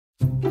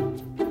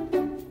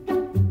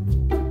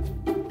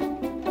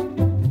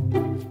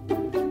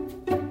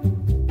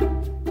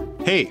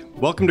Hey,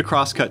 welcome to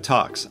Crosscut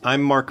Talks.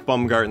 I'm Mark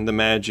Baumgarten, the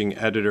managing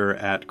editor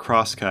at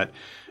Crosscut,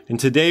 and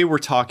today we're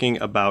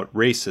talking about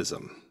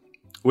racism,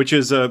 which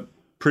is a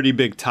pretty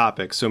big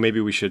topic, so maybe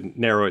we should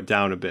narrow it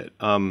down a bit.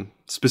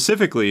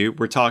 Specifically,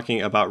 we're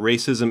talking about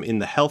racism in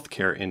the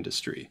healthcare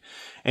industry,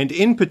 and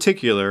in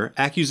particular,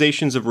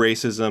 accusations of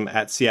racism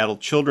at Seattle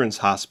Children's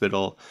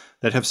Hospital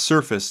that have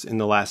surfaced in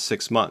the last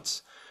 6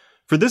 months.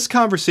 For this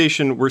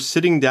conversation, we're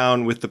sitting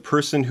down with the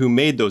person who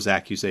made those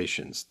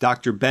accusations,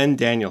 Dr. Ben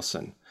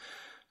Danielson.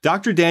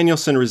 Dr.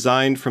 Danielson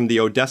resigned from the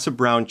Odessa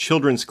Brown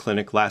Children's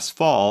Clinic last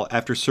fall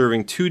after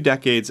serving 2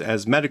 decades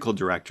as medical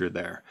director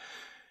there.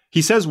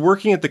 He says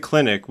working at the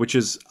clinic, which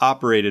is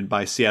operated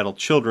by Seattle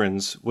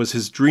Children's, was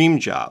his dream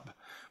job.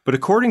 But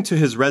according to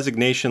his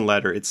resignation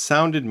letter, it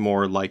sounded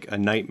more like a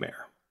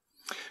nightmare.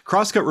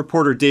 Crosscut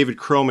reporter David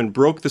Croman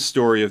broke the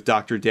story of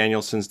Dr.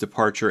 Danielson's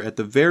departure at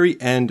the very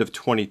end of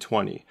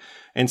 2020.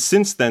 And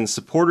since then,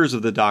 supporters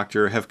of the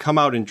doctor have come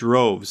out in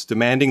droves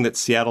demanding that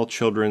Seattle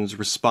Children's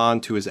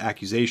respond to his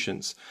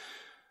accusations.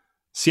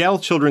 Seattle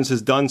Children's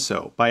has done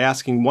so by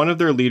asking one of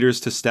their leaders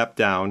to step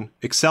down,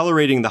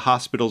 accelerating the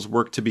hospital's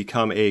work to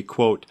become a,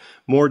 quote,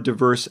 more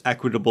diverse,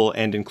 equitable,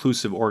 and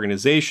inclusive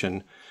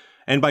organization,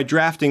 and by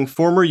drafting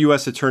former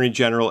U.S. Attorney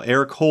General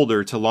Eric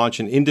Holder to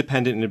launch an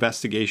independent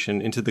investigation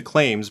into the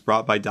claims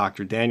brought by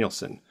Dr.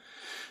 Danielson.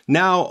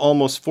 Now,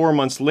 almost 4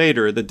 months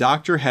later, the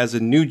doctor has a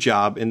new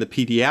job in the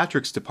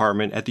pediatrics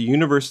department at the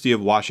University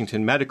of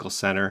Washington Medical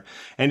Center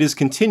and is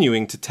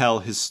continuing to tell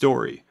his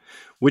story,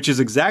 which is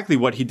exactly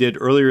what he did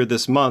earlier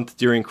this month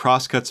during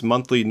Crosscut's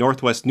monthly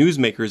Northwest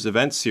Newsmakers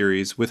event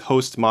series with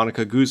host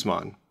Monica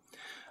Guzman.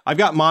 I've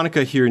got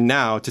Monica here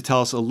now to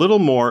tell us a little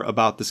more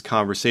about this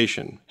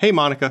conversation. Hey,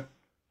 Monica.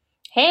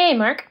 Hey,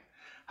 Mark.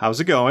 How's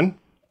it going?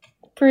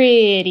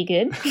 Pretty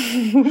good.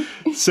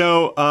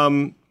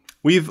 So,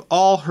 we've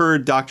all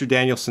heard Dr.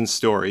 Danielson's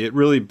story. It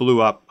really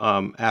blew up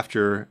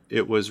after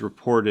it was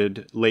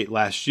reported late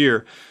last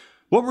year.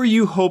 What were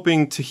you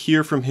hoping to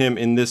hear from him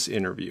in this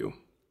interview?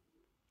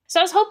 So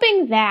I was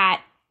hoping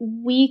that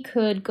we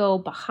could go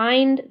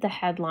behind the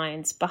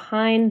headlines,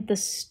 behind the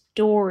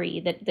story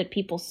that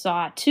people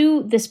saw,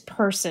 to this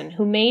person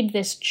who made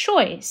this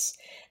choice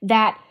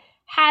that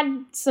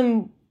had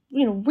some,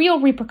 real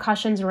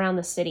repercussions around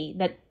the city,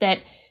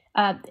 that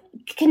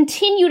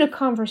continued a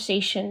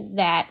conversation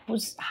that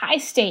was high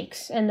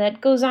stakes and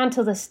that goes on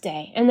to this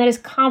day and that is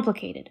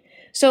complicated.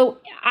 So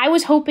I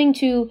was hoping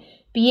to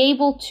be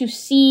able to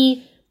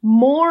see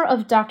more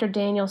of Dr.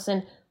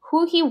 Danielson,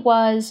 who he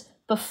was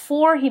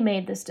before he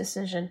made this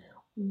decision,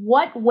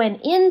 what went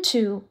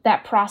into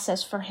that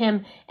process for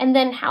him, and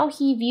then how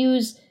he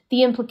views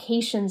the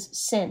implications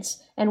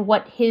since and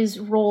what his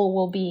role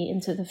will be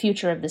into the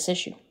future of this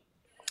issue.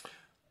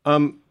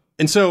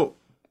 And so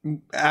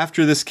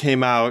after this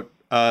came out,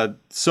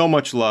 so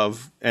much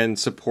love and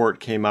support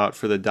came out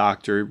for the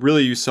doctor.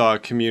 Really, you saw a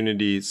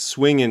community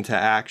swing into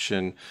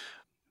action.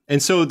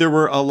 And so there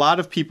were a lot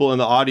of people in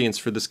the audience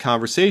for this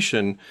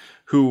conversation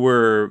who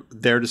were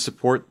there to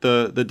support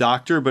the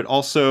doctor, but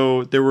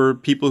also there were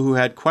people who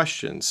had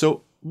questions.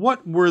 So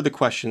what were the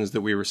questions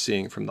that we were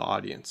seeing from the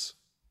audience?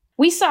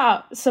 We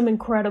saw some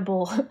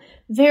incredible,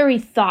 very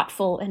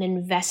thoughtful and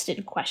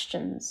invested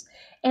questions.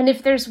 And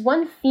if there's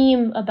one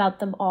theme about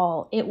them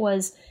all, it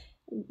was,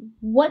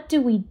 what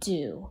do we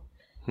do?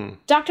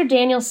 Dr.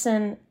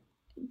 Danielson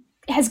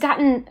has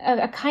gotten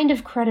a kind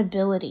of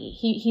credibility.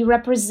 He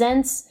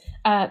represents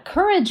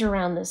courage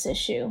around this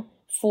issue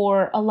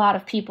for a lot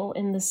of people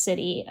in the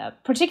city,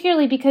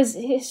 particularly because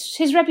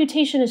his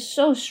reputation is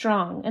so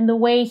strong, and the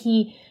way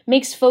he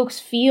makes folks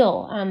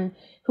feel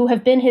who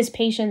have been his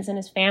patients and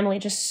his family,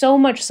 just so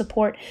much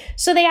support.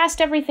 So they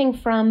asked everything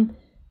from,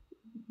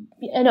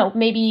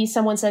 maybe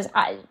someone says,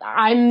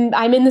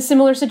 I'm in the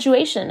similar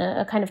situation,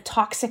 a kind of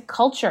toxic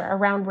culture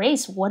around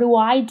race. What do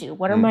I do?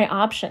 What are my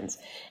options?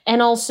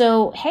 And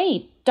also,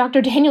 hey,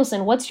 Dr.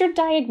 Danielson, what's your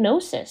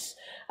diagnosis?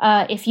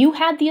 If you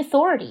had the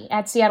authority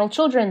at Seattle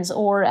Children's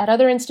or at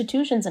other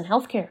institutions in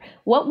healthcare,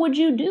 what would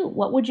you do?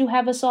 What would you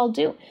have us all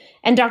do?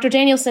 And Dr.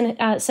 Danielson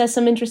says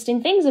some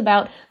interesting things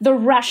about the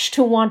rush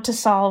to want to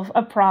solve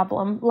a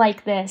problem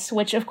like this,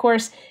 which, of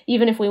course,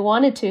 even if we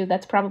wanted to,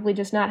 that's probably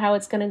just not how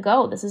it's going to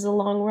go. This is a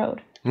long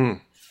road.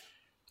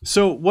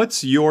 So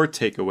what's your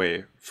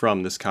takeaway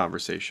from this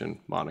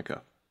conversation,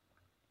 Monica?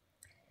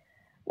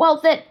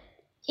 Well, that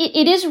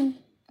it is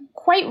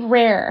quite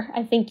rare,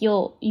 I think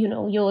you'll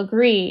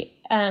agree,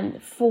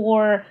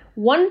 for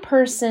one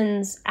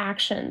person's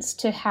actions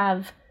to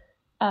have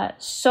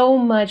so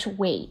much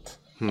weight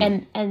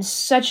and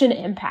such an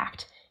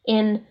impact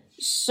in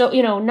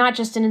not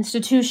just an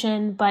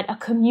institution, but a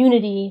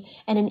community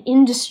and an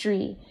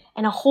industry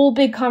and a whole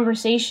big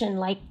conversation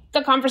like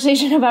the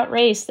conversation about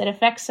race that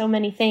affects so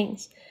many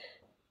things.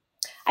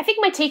 I think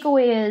my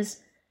takeaway is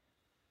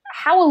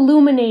how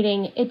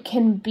illuminating it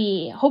can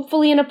be,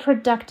 hopefully in a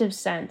productive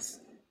sense,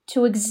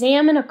 to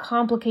examine a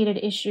complicated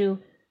issue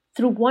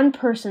through one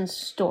person's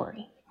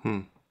story.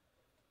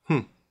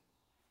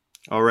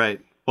 All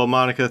right. Well,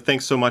 Monica,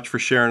 thanks so much for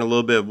sharing a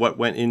little bit of what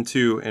went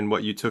into and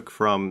what you took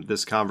from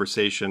this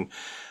conversation.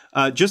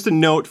 Just a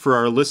note for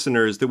our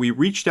listeners that we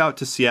reached out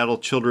to Seattle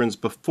Children's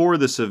before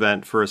this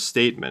event for a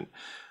statement.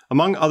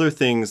 Among other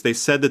things, they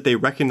said that they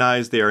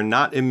recognize they are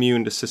not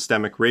immune to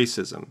systemic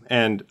racism.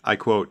 And I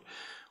quote,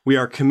 "We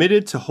are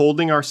committed to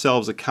holding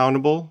ourselves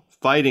accountable,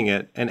 fighting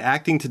it, and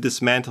acting to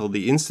dismantle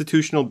the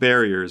institutional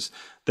barriers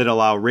that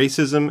allow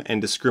racism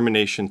and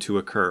discrimination to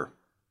occur."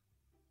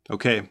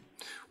 Okay.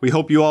 We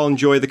hope you all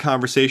enjoy the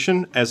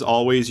conversation. As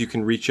always, you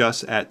can reach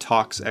us at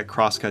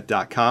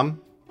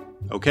talks@crosscut.com.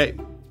 Okay,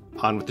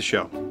 on with the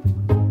show.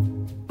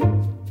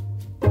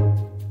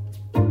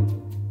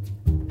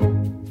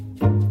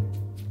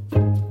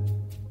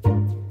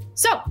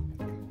 So,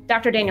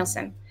 Dr.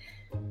 Danielson,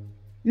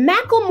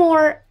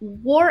 Macklemore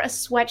wore a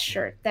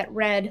sweatshirt that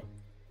read,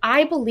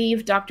 "I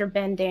believe Dr.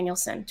 Ben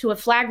Danielson," to a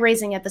flag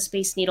raising at the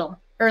Space Needle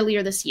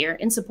earlier this year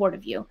in support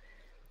of you.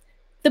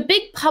 The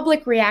big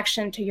public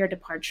reaction to your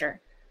departure,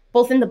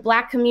 both in the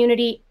Black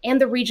community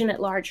and the region at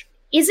large,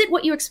 is it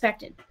what you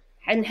expected?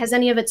 And has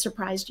any of it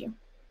surprised you?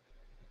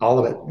 All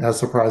of it has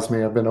surprised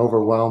me. I've been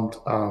overwhelmed.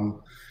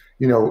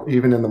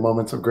 Even in the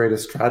moments of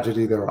greatest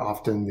tragedy, there are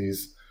often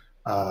these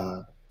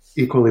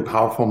equally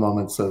powerful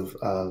moments of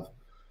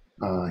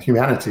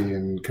humanity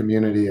and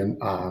community. And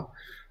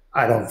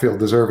I don't feel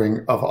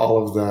deserving of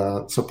all of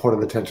the supportive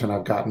attention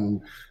I've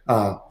gotten,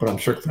 but I'm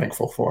sure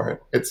thankful for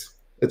it.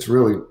 It's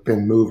really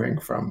been moving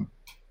from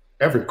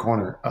every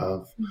corner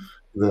of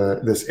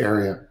this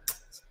area.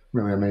 It's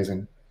really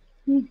amazing.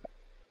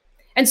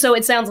 And so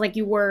it sounds like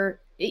you were,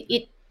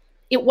 it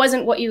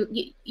wasn't what you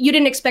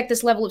didn't expect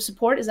this level of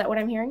support. Is that what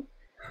I'm hearing?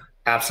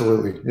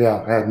 Absolutely.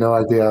 Yeah. I had no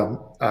idea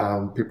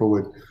people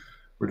would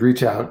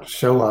reach out,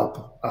 show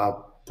up,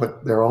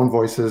 put their own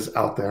voices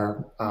out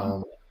there,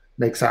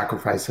 make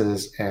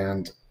sacrifices,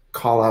 and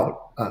call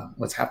out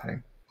what's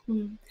happening.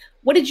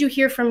 What did you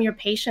hear from your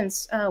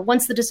patients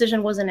once the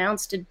decision was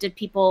announced? Did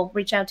people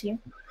reach out to you?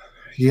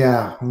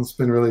 Yeah, it's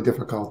been really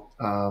difficult.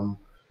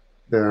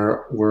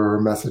 There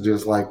were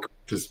messages like,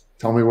 "Just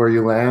tell me where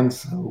you land,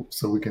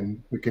 so we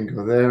can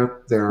go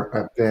there." There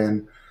have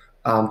been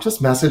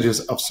just messages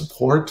of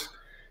support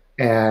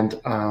and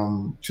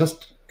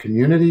just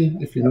community,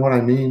 if you know what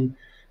I mean.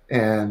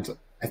 And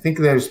I think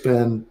there's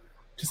been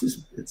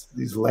just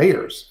these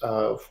layers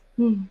of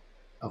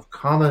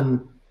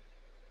common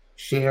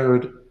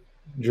shared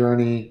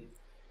journey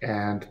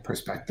and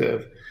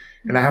perspective.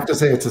 And I have to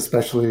say it's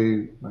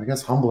especially, I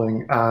guess,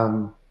 humbling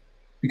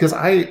because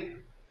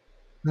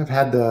I've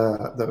had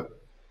the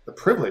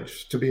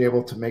privilege to be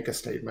able to make a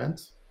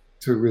statement,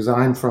 to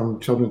resign from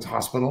Children's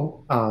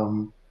Hospital.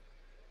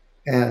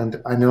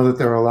 And I know that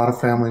there are a lot of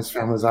families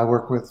I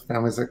work with,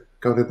 families that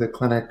go to the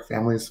clinic,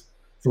 families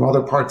from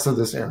other parts of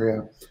this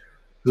area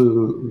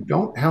who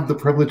don't have the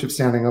privilege of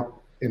standing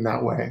up in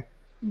that way.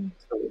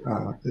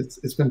 So,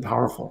 it's been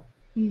powerful.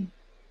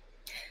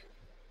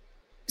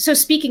 So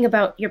speaking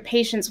about your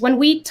patients, when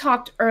we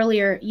talked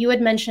earlier, you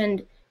had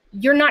mentioned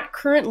you're not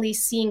currently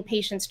seeing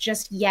patients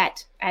just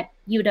yet at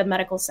UW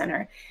Medical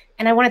Center.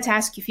 And I wanted to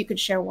ask you if you could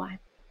share why.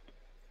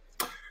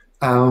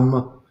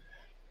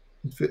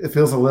 It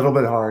feels a little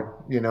bit hard,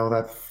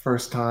 that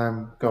first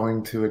time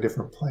going to a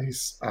different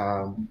place.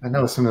 I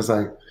know as soon as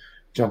I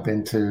jump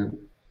into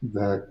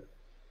the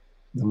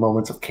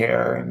moments of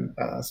care and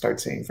start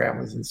seeing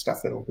families and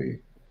stuff, it'll be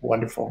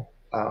wonderful.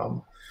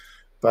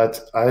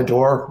 But I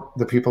adore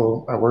the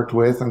people I worked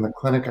with in the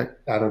clinic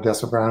at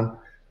Odessa Brown.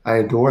 I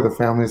adore the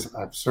families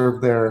I've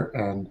served there,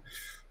 and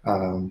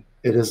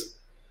it is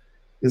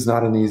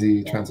not an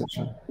easy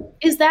transition.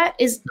 Is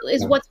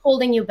what's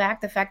holding you back,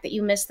 the fact that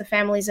you miss the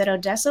families at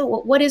Odessa?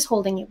 What is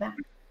holding you back?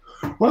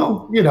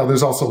 Well,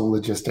 there's also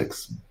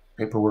logistics,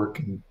 paperwork,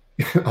 and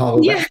all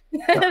of that.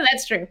 Yeah,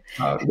 that's true.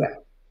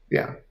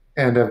 Yeah.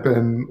 And I've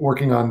been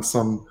working on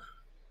some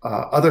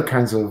other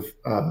kinds of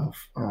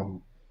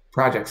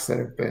projects that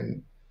have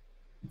been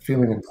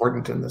feeling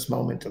important in this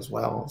moment as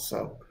well.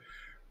 So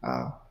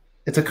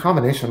it's a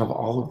combination of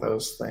all of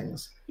those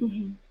things.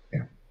 Mm-hmm.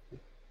 Yeah.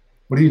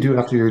 What do you do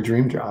after your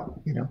dream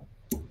job?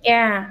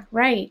 Yeah,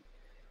 right.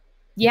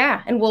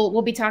 Yeah, and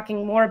we'll be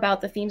talking more about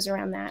the themes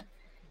around that.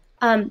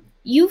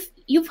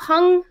 You've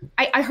hung.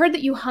 I heard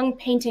that you hung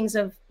paintings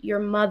of your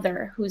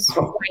mother, who's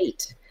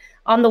white,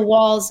 on the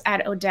walls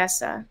at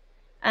Odessa.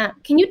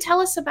 Can you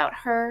tell us about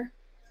her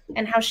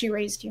and how she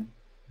raised you?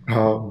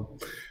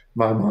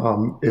 My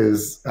mom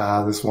is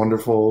this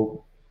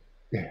wonderful,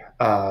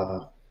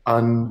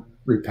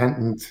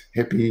 unrepentant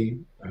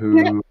hippie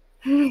who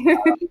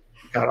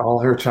got all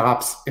her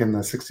chops in the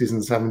 60s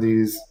and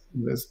 70s,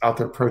 was out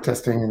there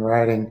protesting and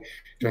rioting.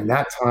 During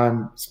that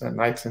time, spent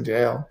nights in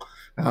jail,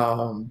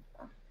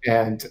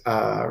 and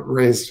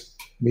raised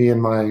me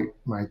and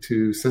my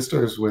two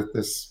sisters with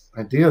this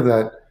idea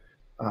that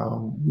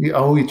we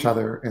owe each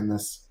other in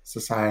this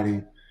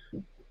society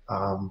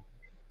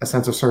a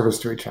sense of service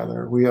to each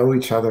other. We owe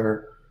each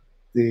other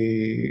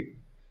the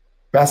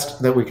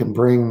best that we can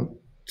bring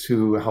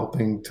to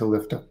helping to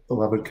lift up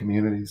beloved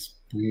communities.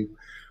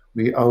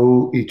 We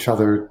owe each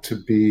other to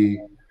be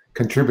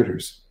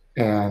contributors.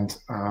 And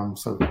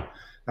so that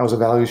was a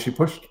value she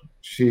pushed.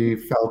 She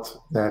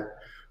felt that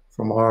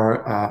from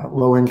our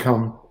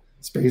low-income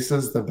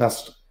spaces, the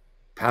best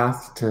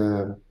path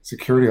to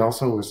security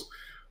also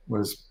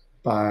was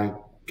by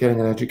getting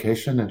an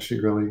education, and she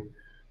really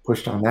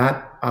pushed on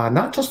that.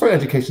 Not just for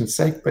education's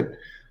sake, but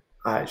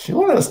she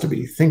wanted us to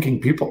be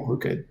thinking people who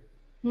could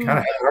kind of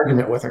have an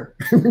argument with her,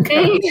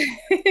 be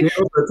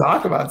able to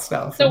talk about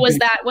stuff. So was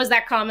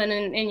that common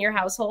in your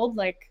household,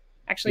 like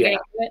actually getting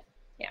to it?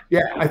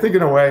 Yeah, I think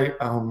in a way,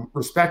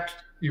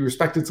 you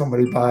respected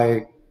somebody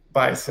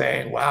by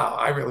saying, "Wow,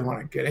 I really want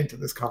to get into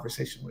this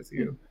conversation with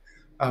you,"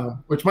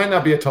 which might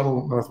not be a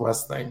total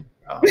Northwest thing.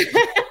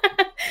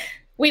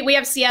 We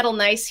have Seattle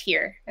nice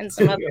here and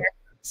some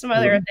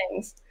other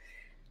things.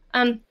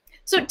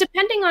 So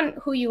depending on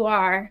who you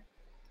are,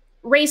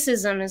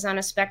 racism is on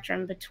a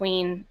spectrum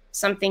between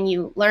something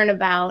you learn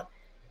about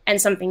and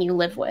something you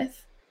live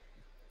with.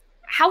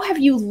 How have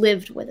you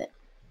lived with it?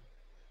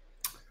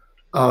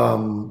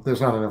 There's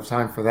not enough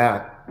time for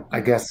that. I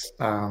guess,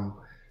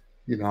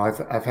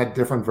 I've had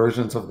different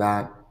versions of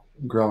that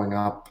growing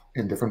up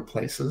in different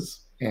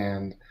places,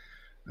 and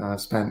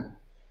spent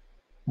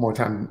more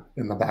time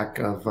in the back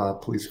of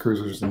police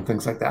cruisers and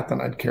things like that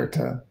than I'd care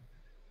to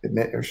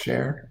admit or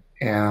share.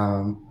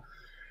 And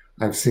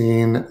I've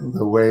seen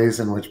the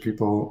ways in which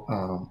people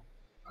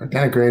are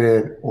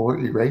denigrated or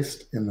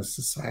erased in the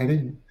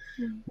society.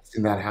 I've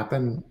seen that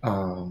happen.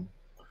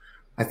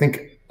 I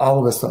think all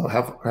of us, though,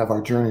 have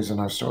our journeys and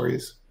our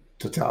stories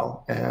to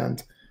tell,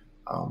 and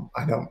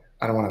I don't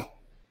want to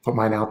put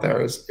mine out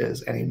there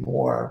as any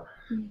more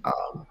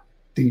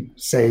deep,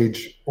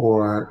 sage,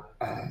 or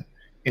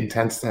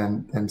intense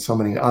than so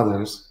many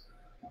others.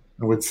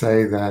 I would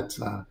say that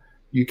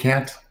you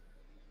can't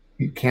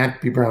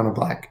be brown or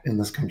black in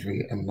this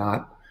country and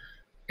not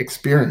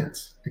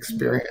experience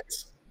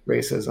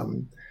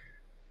racism.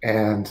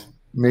 And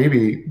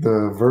maybe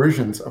the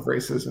versions of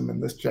racism in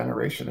this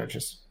generation are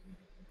just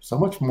so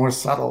much more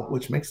subtle,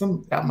 which makes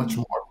them that much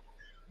more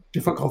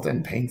difficult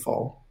and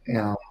painful.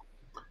 And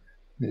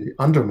they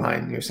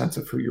undermine your sense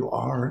of who you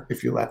are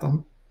if you let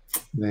them.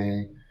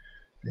 They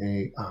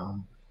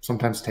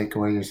sometimes take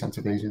away your sense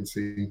of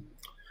agency.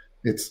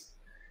 It's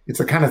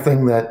the kind of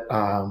thing that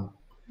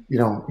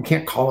you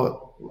can't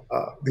call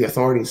the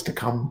authorities to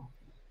come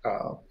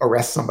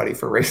arrest somebody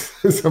for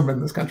racism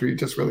in this country. You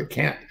just really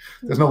can't.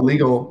 There's no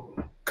legal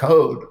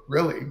code,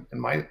 really, in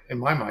my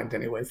mind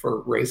anyway,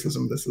 for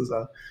racism. This is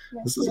a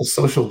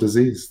social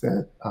disease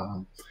that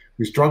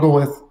we struggle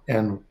with,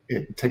 and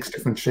it takes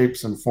different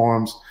shapes and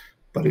forms,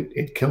 but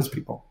it kills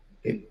people.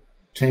 It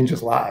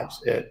changes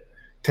lives. It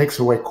takes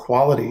away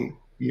quality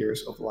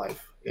years of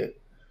life.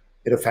 It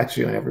affects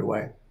you in every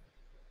way.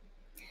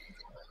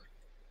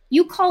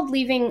 You called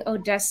leaving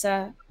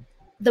Odessa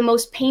the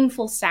most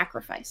painful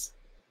sacrifice.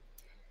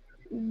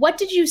 What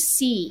did you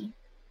see?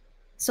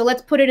 So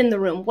let's put it in the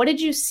room. What did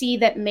you see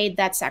that made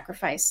that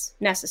sacrifice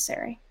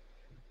necessary?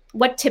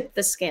 What tipped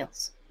the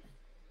scales?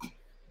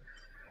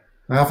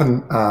 I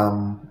often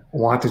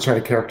want to try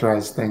to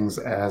characterize things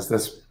as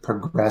this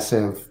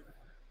progressive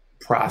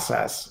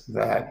process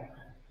that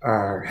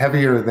are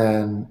heavier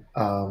than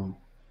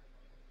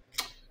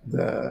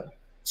the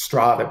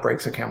straw that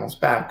breaks a camel's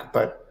back,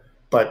 but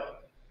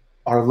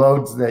are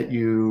loads that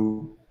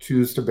you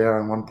choose to bear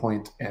on one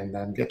point and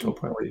then get to a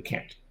point where you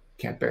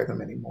can't bear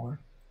them anymore.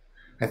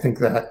 I think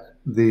that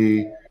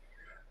the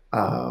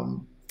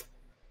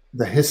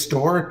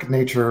historic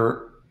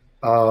nature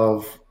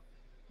of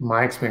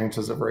my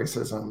experiences of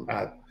racism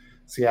at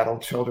Seattle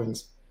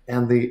Children's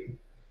and the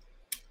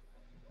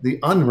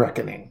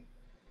unreckoning,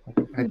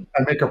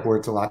 I make up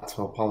words a lot,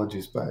 so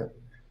apologies, but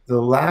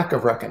the lack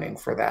of reckoning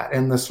for that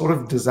and the sort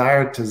of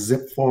desire to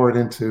zip forward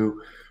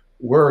into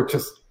we're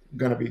just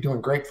going to be doing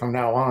great from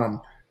now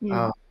on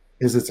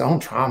is its own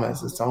trauma,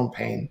 is its own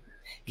pain.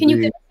 Can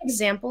you give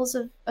examples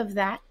of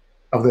that?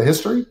 Of the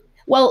history?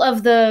 Well,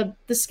 of the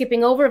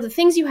skipping over, of the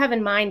things you have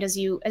in mind as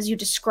you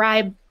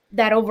describe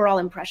that overall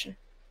impression.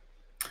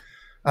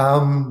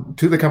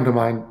 Two that come to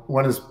mind.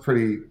 One is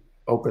pretty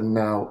open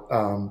now.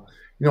 A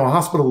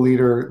hospital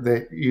leader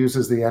that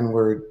uses the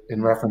N-word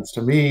in reference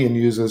to me and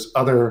uses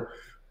other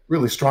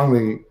really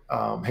strongly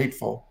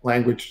hateful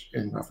language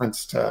in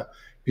reference to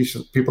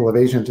people of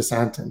Asian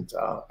descent and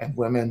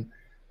women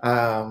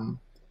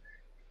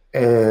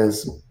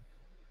is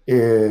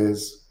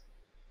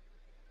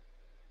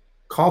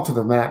called to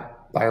the mat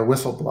by a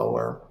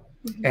whistleblower,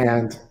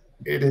 and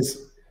it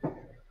is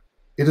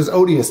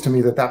odious to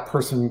me that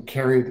person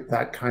carried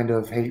that kind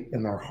of hate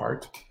in their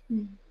heart.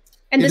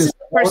 And this is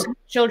the person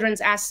Children's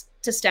asked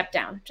to step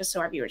down, just so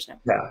our viewers know.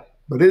 Yeah,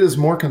 but it is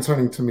more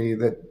concerning to me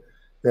that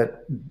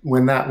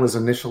when that was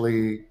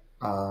initially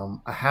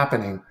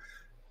happening,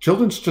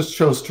 Children's just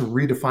chose to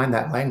redefine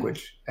that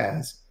language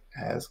as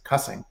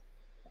cussing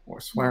or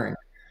swearing.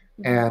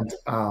 And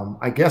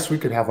I guess we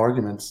could have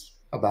arguments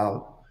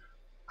about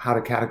how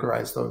to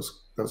categorize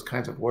those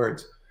kinds of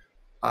words.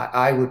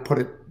 I would put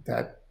it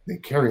that they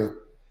carry a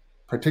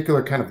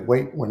particular kind of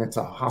weight when it's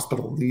a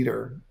hospital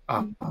leader.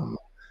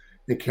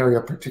 they carry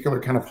a particular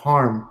kind of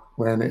harm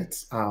when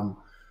it's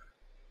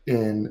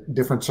in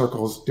different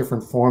circles,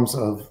 different forms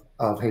of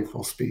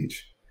hateful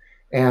speech.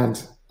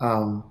 And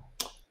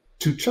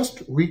to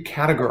just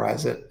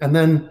recategorize it and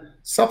then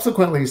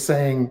subsequently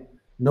saying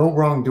no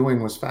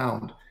wrongdoing was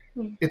found.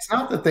 It's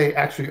not that they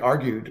actually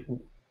argued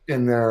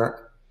in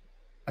their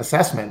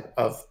assessment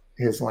of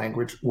his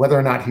language whether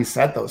or not he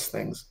said those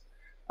things.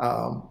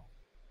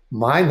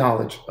 My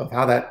knowledge of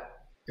how that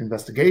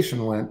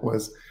investigation went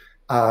was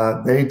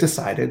they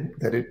decided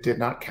that it did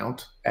not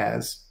count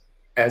as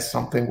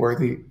something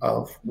worthy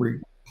of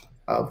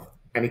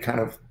any kind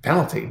of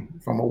penalty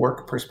from a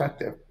work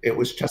perspective. It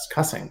was just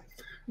cussing.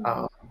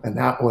 And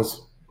that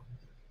was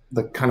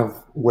the kind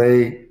of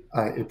way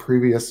a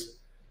previous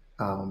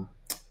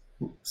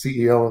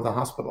CEO of the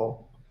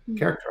hospital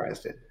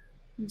characterized it.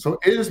 So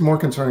it is more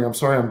concerning. I'm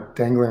sorry I'm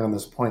dangling on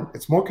this point.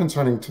 It's more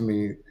concerning to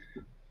me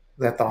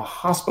that the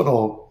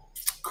hospital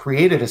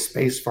created a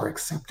space for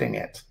accepting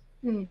it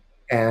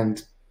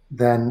and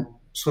then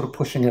sort of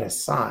pushing it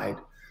aside,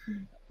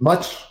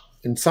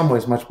 in some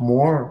ways, much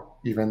more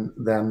even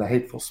than the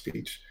hateful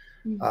speech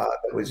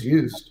that was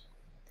used,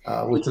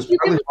 which is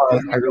partly why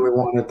I really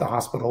wanted the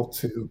hospital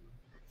to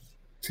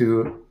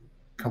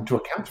come to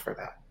account for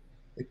that.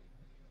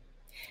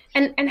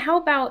 And how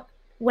about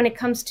when it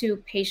comes to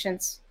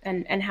patients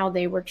and how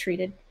they were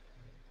treated?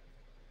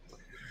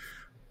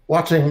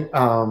 Watching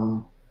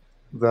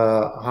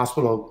the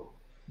hospital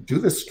do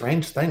this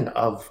strange thing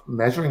of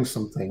measuring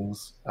some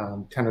things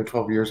 10 or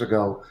 12 years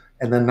ago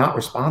and then not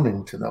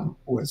responding to them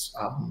was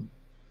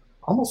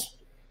almost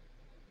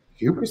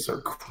hubris or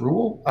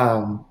cruel.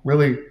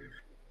 Really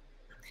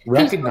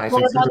recognizing.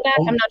 Can you talk more about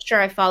that? I'm not sure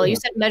I follow. You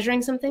said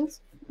measuring some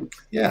things?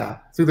 Yeah.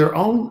 Through their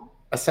own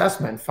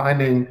assessment,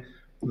 finding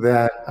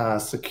that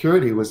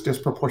security was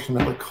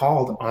disproportionately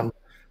called on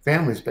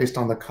families based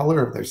on the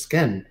color of their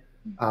skin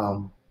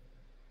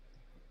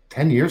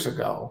 10 years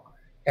ago,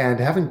 and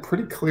having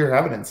pretty clear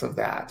evidence of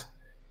that,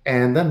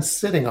 and then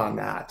sitting on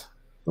that.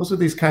 Those are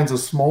these kinds of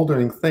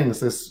smoldering things.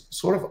 This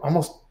sort of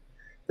almost,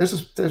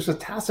 there's a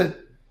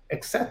tacit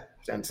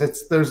acceptance.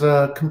 There's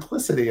a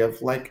complicity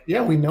of like,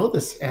 yeah, we know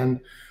this and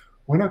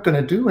we're not going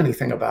to do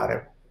anything about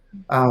it.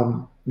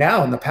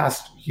 Now, in the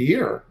past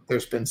year,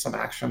 there's been some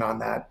action on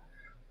that.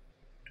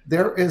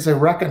 There is a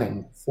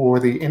reckoning for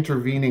the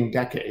intervening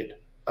decade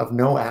of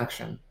no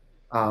action.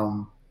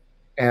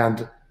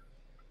 And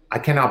I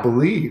cannot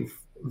believe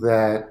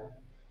that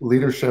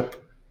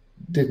leadership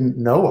didn't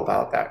know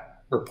about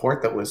that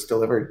report that was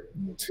delivered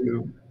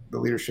to the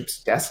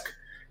leadership's desk.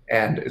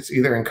 And it's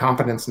either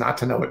incompetence not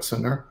to know it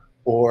sooner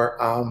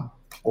or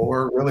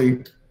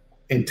really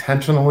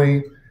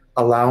intentionally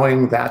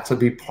allowing that to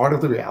be part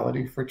of the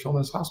reality for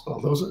Children's Hospital.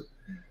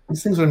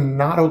 These things are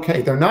not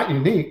okay. They're not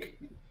unique.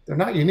 They're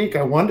not unique.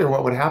 I wonder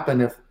what would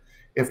happen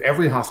if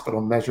every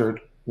hospital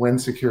measured when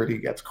security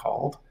gets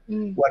called,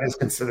 what is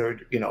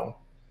considered,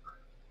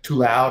 too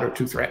loud or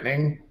too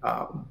threatening.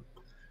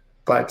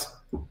 But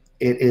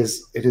it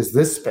is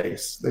this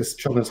space, this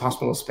Children's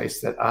Hospital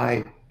space that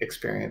I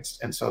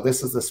experienced. And so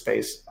this is the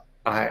space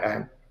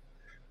I'm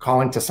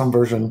calling to some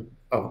version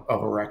of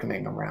a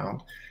reckoning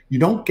around. You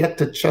don't get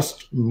to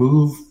just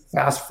move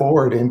fast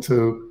forward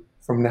into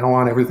from now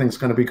on, everything's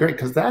going to be great.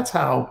 Because that's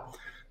how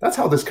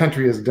this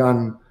country has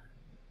done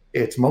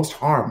its most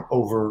harm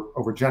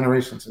over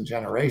generations and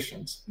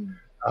generations.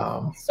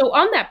 So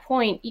on that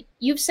point,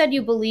 you've said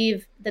you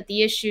believe that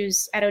the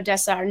issues at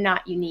Odessa are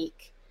not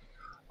unique.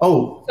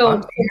 Oh, so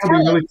I'm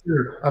really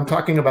clear. I'm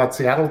talking about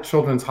Seattle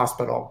Children's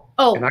Hospital.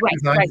 Oh, and I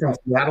resigned from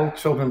Seattle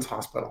Children's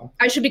Hospital.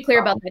 I should be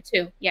clear about that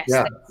too. Yes,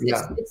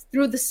 it's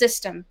through the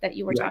system that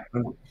you were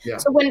talking about. Yeah.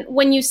 So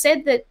when you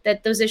said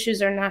that those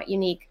issues are not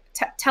unique,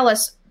 tell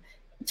us,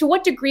 to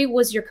what degree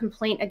was your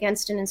complaint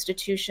against an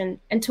institution,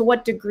 and to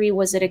what degree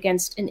was it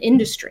against an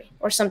industry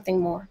or something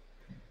more?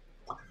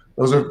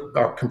 Those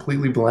are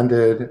completely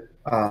blended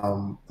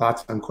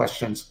thoughts and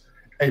questions.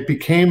 It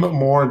became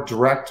more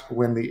direct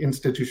when the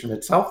institution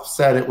itself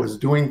said it was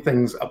doing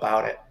things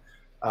about it,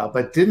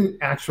 but didn't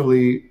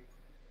actually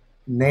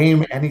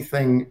name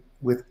anything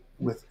with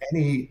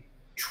any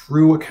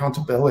true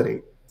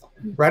accountability.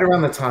 Right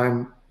around the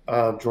time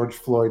of George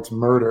Floyd's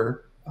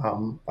murder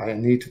by a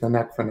knee to the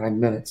neck for 9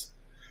 minutes,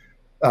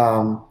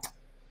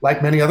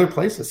 like many other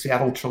places,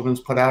 Seattle Children's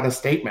put out a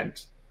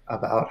statement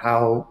about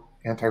how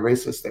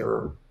anti-racist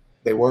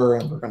they were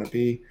and were going to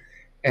be.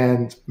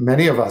 And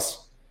many of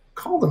us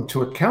called them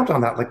to account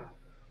on that. Like,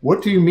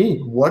 what do you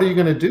mean? What are you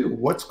going to do?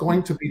 What's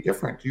going to be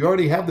different? You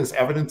already have this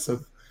evidence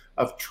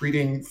of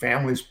treating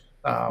families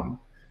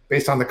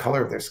based on the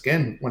color of their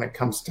skin when it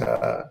comes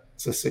to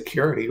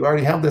security. You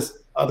already have this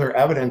other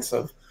evidence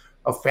of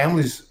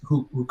families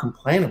who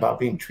complain about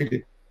being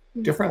treated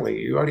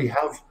differently. You already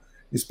have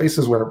these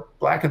spaces where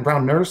Black and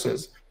brown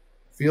nurses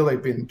feel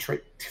they've been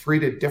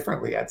treated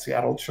differently at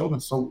Seattle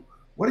Children's. So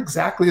what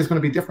exactly is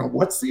going to be different?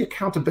 What's the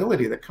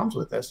accountability that comes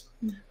with this?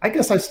 I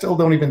guess I still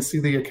don't even see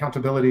the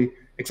accountability,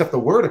 except the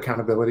word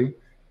accountability,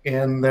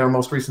 in their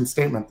most recent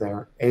statement,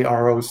 their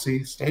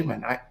AROC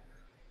statement.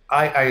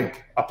 I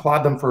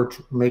applaud them for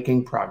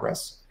making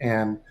progress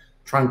and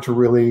trying to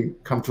really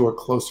come to a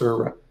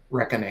closer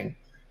reckoning.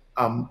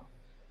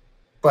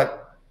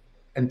 But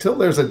until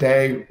there's a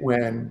day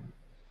when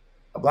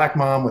a Black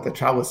mom with a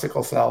child with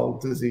sickle cell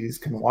disease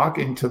can walk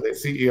into the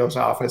CEO's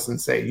office and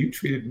say, "You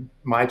treated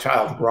my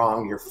child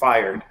wrong, you're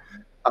fired,"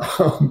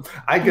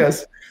 I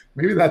guess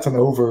maybe that's an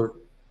over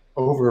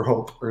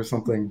hope or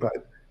something.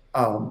 But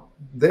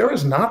there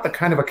is not the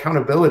kind of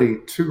accountability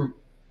to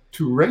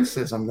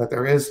racism that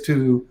there is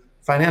to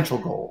financial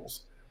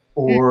goals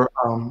or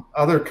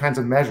other kinds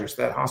of measures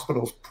that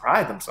hospitals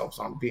pride themselves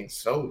on being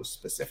so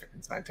specific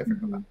and scientific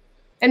about.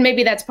 And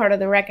maybe that's part of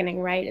the reckoning,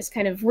 right? Is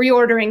kind of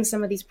reordering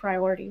some of these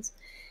priorities.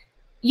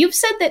 You've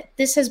said that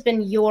this has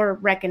been your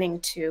reckoning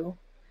too,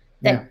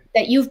 that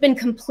you've been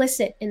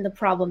complicit in the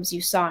problems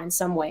you saw in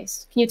some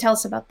ways. Can you tell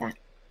us about that?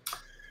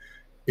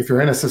 If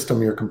you're in a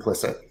system, you're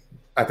complicit.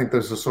 I think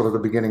there's a sort of the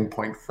beginning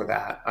point for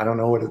that. I don't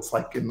know what it's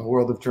like in the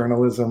world of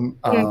journalism.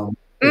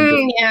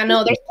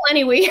 There's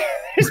plenty we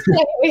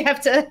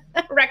have to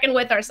reckon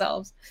with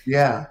ourselves.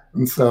 Yeah,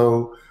 and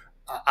so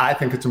I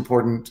think it's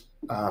important.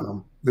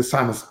 This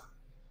time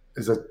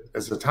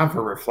is a time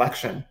for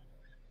reflection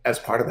as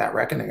part of that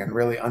reckoning and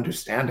really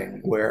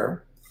understanding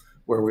where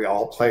we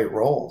all play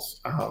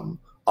roles.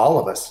 All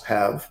of us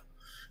have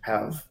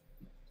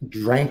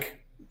drank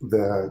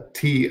the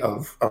tea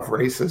of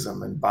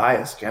racism and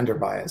bias, gender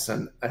bias,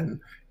 and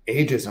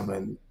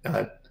ageism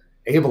and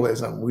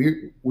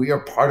ableism. We are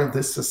part of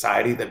this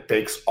society that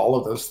bakes all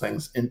of those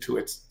things into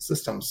its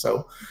system.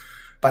 So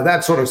by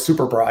that sort of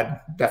super broad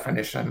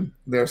definition,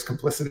 there's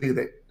complicity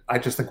that I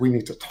just think we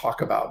need to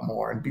talk about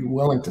more and be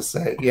willing to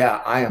say,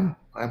 yeah, I'm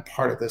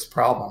part of this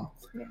problem.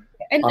 Yeah.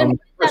 And what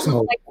does that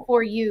look like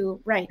for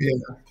you, right? Yeah.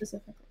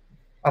 Specifically.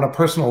 On a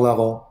personal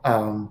level,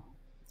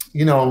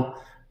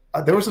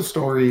 there was a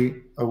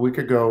story a week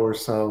ago or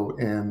so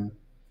in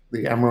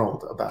the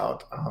Emerald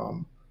about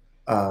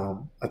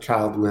a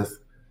child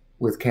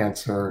with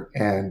cancer,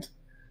 and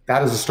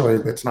that is a story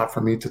that's not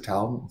for me to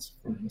tell. It's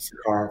from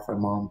Sakara,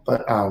 from Mom,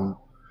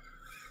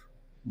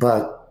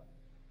 but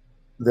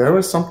there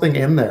was something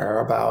in there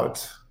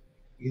about,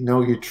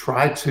 you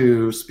try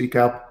to speak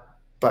up,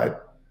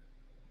 but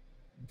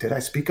did I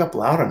speak up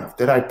loud enough?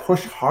 Did I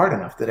push hard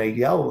enough? Did I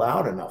yell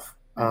loud enough?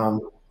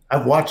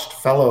 I've watched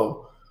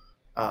fellow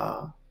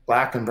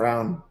Black and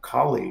brown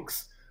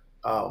colleagues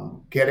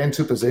get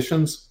into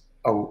positions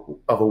of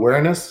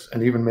awareness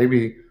and even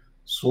maybe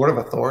sort of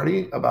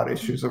authority about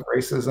issues of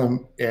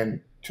racism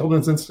in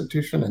children's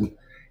institution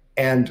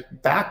and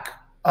back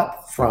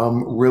up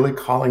from really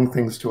calling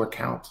things to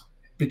account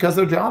because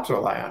their jobs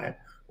rely on it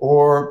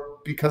or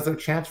because their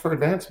chance for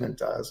advancement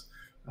does.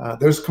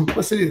 There's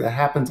complicity that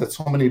happens at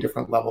so many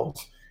different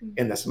levels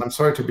in this. And I'm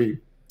sorry to be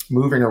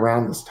moving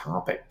around this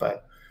topic,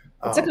 but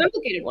it's a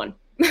complicated one.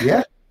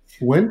 Yeah,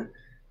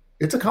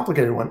 it's a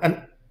complicated one.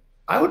 And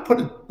I would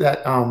put it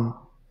that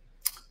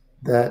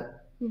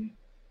that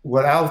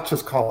what I'll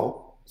just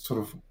call sort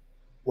of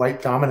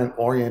white dominant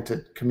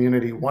oriented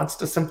community wants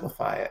to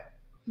simplify it,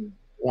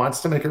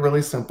 wants to make it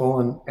really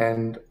simple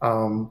and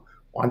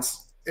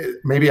wants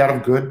maybe out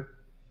of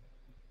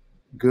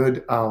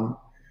good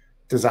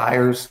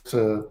desires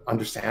to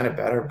understand it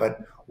better, but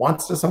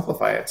wants to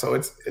simplify it. So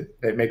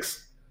it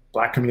makes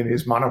Black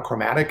communities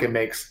monochromatic. It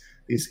makes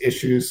these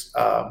issues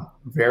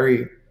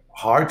very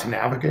hard to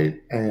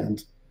navigate,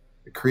 and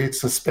it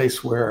creates a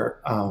space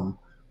where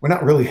we're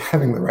not really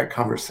having the right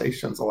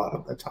conversations a lot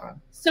of the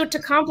time. So to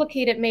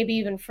complicate it maybe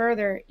even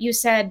further, you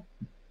said,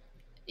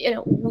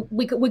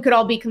 we could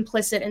all be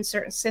complicit in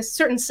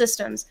certain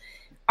systems.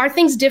 Are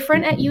things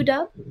different at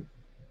UW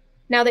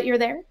now that you're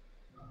there?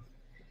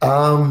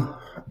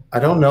 I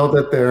don't know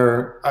that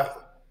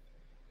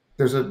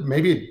there's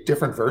maybe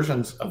different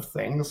versions of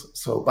things.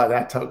 So by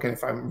that token,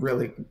 if I'm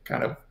really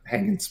kind of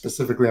hanging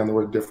specifically on the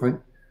word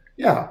different,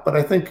 yeah, but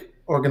I think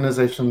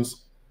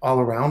organizations all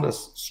around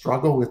us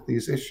struggle with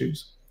these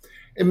issues.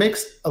 It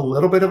makes a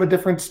little bit of a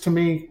difference to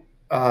me,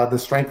 the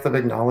strength of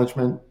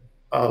acknowledgement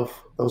of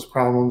those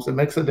problems. It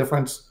makes a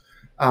difference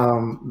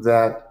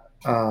that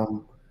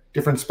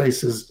different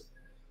spaces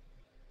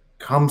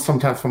come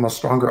sometimes from a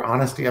stronger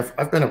honesty.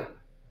 I've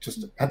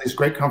just had these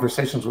great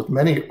conversations with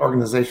many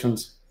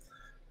organizations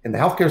in the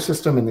healthcare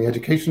system, in the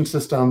education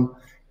system,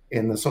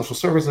 in the social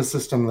services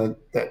system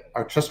that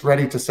are just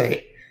ready to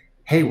say,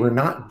 hey, we're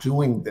not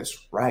doing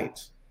this right.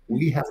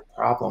 We have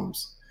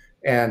problems.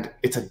 And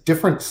it's a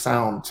different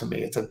sound to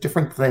me. It's a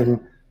different thing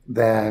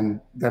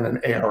than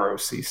an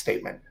AROC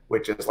statement,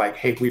 which is like,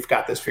 hey, we've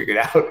got this figured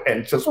out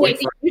and just wait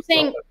for it. You're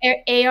saying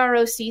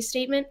AROC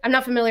statement? I'm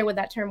not familiar with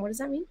that term. What does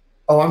that mean?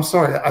 Oh, I'm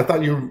sorry. I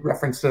thought you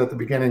referenced it at the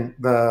beginning,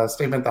 the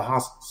statement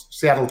the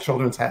Seattle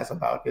Children's has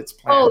about its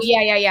plans. Oh,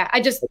 yeah. I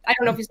don't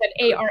know if you said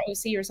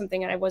AROC or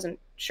something, and I wasn't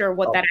sure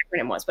what that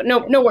acronym was, but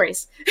no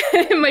worries.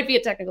 It might be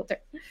a technical term.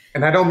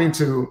 And I don't mean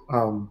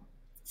to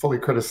fully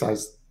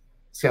criticize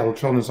Seattle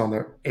Children's on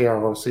their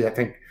AROC. I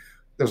think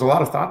there's a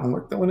lot of thought and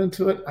work that went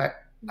into it. I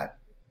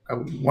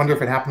wonder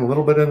if it happened a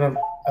little bit in a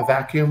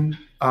vacuum.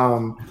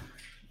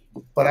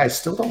 but I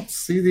still don't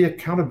see the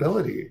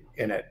accountability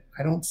in it.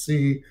 I don't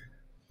see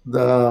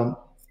the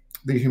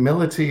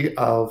humility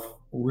of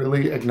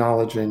really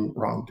acknowledging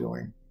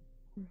wrongdoing.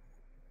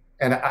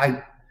 And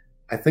I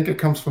think it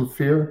comes from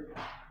fear.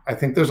 I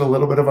think there's a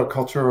little bit of a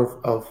culture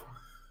of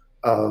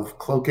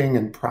cloaking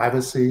and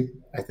privacy.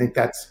 I think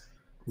that's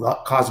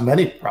caused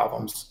many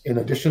problems in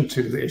addition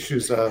to the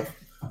issues of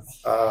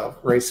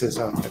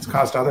racism. It's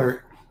caused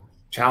other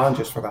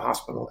challenges for the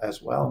hospital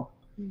as well.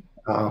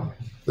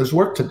 There's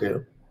work to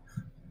do.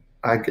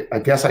 I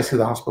guess I see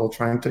the hospital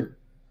trying to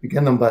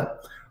begin them,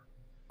 but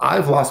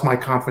I've lost my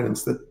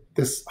confidence that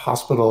this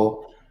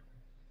hospital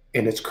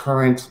in its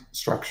current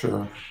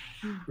structure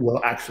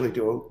will actually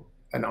do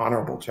an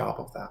honorable job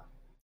of that.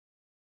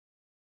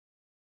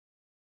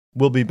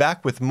 We'll be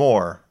back with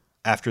more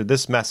after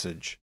this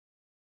message.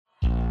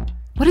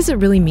 What does it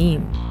really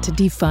mean to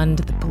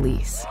defund the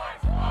police?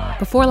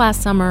 Before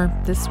last summer,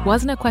 this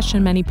wasn't a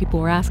question many people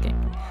were asking.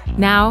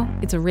 Now,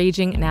 it's a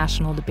raging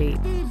national debate.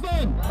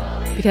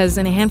 Because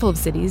in a handful of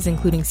cities,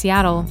 including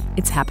Seattle,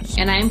 it's happening.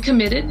 And I am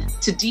committed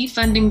to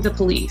defunding the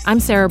police. I'm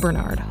Sarah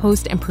Bernard,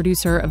 host and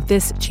producer of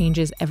This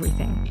Changes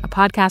Everything, a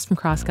podcast from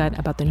Crosscut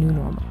about the new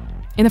normal.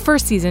 In the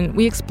first season,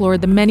 we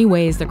explored the many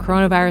ways the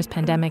coronavirus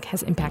pandemic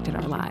has impacted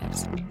our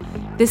lives.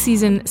 This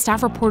season,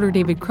 staff reporter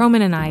David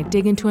Croman and I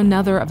dig into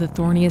another of the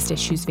thorniest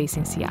issues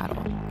facing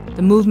Seattle,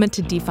 the movement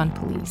to defund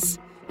police,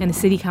 and the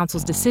city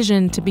council's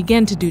decision to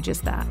begin to do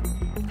just that.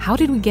 How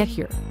did we get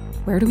here?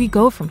 Where do we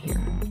go from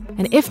here?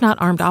 And if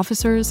not armed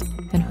officers,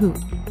 then who?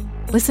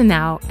 Listen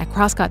now at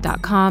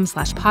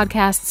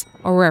crosscut.com/podcasts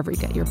or wherever you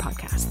get your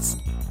podcasts.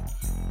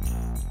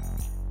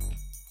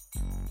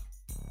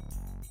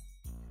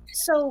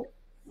 So,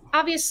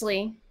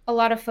 obviously, a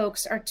lot of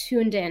folks are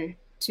tuned in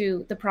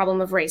to the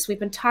problem of race. We've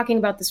been talking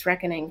about this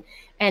reckoning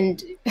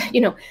and,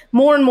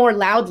 more and more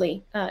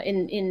loudly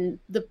in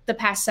the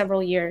past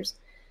several years.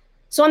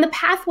 So on the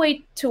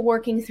pathway to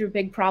working through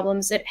big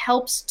problems, it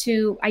helps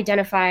to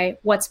identify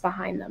what's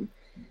behind them.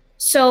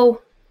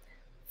 So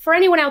for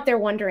anyone out there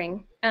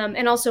wondering,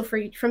 and also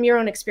from your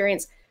own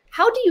experience,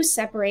 how do you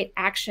separate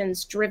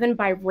actions driven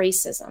by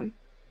racism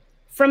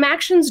from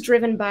actions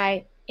driven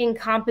by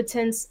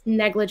incompetence,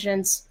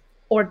 negligence,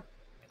 or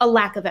a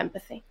lack of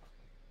empathy?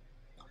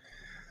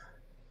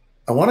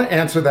 I want to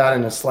answer that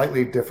in a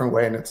slightly different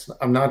way, and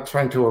I'm not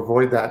trying to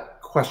avoid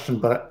that question,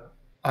 but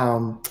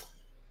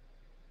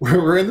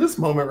we're in this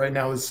moment right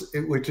now,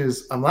 which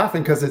is I'm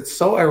laughing because it's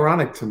so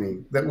ironic to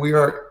me that we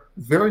are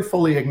very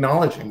fully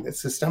acknowledging that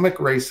systemic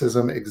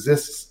racism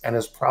exists and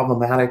is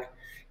problematic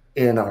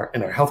in our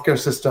healthcare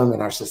system, in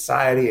our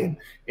society,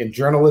 in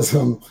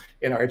journalism,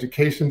 in our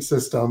education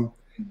system,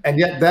 and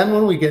yet then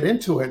when we get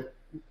into it,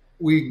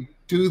 we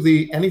do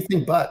the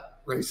anything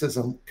but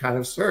racism kind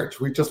of search.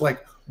 We just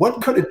like,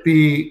 what could it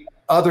be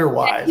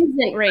otherwise? That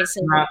isn't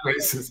racism. Not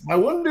racism. I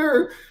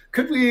wonder,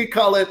 could we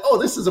call it,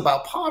 this is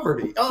about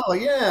poverty? Oh,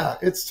 yeah,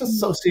 it's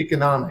just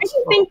socioeconomic.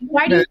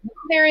 Why do you think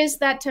there is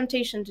that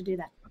temptation to do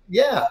that?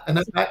 Yeah,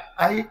 and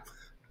I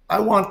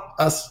want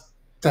us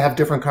to have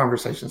different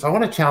conversations. I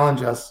want to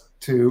challenge us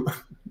to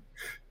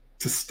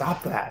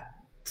stop that,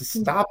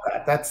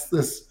 That's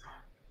this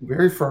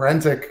very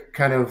forensic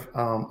kind of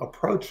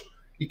approach.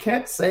 You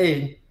can't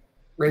say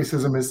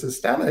racism is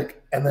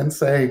systemic and then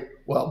say,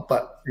 well,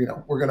 but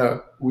we're going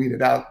to weed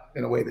it out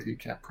in a way that you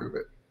can't prove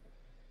it.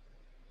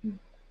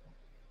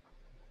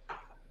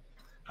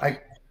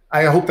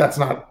 I hope that's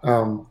not,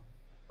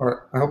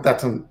 or I hope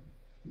that's an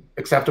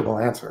acceptable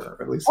answer,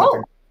 or at least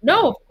something.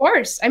 No, of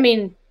course. I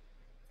mean,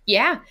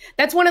 yeah,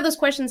 that's one of those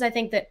questions I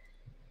think that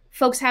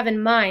folks have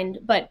in mind,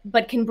 but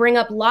can bring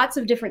up lots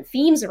of different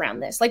themes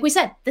around this. Like we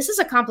said, this is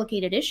a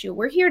complicated issue.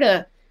 We're here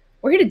to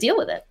deal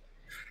with it.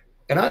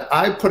 And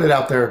I put it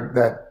out there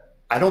that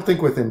I don't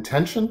think with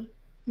intention,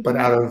 but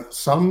out of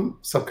some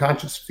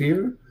subconscious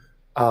fear,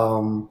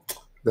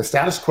 the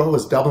status quo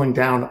is doubling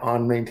down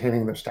on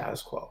maintaining their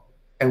status quo.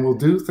 And we'll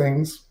do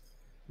things,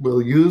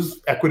 we'll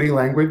use equity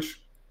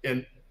language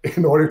in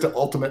order to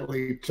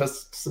ultimately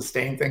just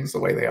sustain things the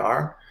way they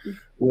are.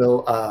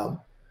 We'll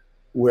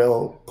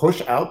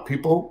push out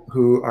people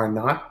who are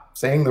not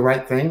saying the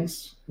right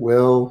things.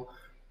 We'll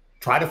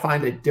try to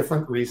find a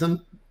different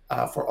reason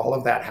for all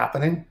of that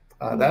happening.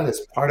 That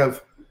is part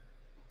of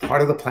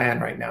the plan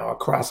right now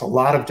across a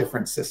lot of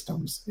different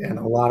systems and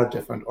a lot of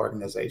different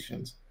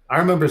organizations. I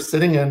remember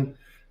sitting in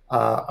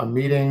a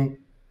meeting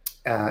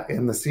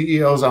in the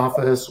CEO's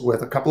office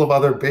with a couple of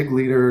other big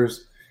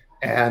leaders,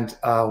 and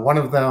one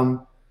of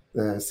them,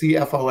 the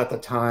CFO at the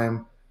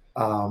time,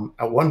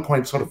 at one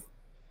point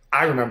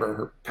I remember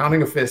her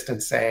pounding a fist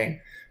and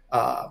saying,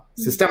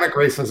 systemic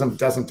racism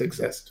doesn't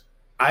exist.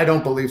 I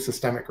don't believe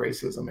systemic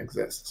racism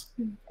exists.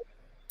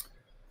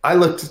 I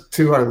looked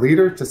to our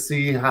leader to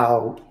see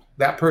how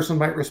that person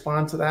might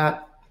respond to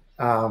that.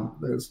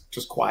 It was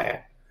just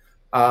quiet.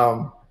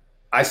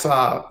 I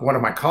saw one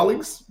of my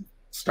colleagues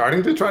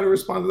starting to try to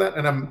respond to that,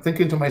 and I'm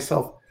thinking to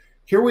myself,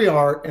 here we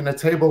are in a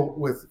table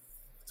with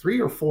 3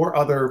 or 4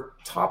 other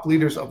top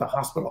leaders of the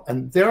hospital,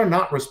 and they're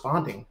not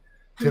responding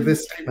to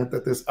this statement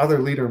that this other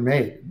leader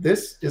made.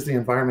 This is the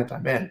environment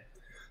I'm in.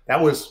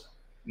 That was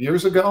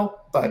years ago,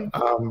 but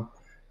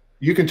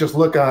you can just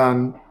look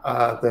on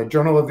the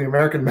Journal of the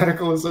American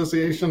Medical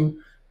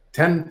Association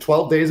 10,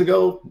 12 days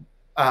ago,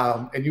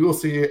 and you will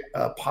see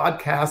a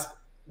podcast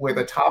where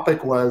the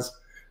topic was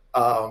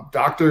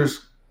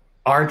doctors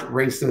aren't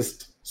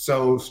racist,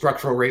 so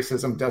structural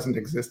racism doesn't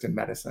exist in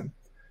medicine.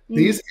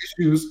 These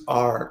issues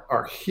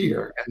are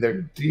here, and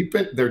they're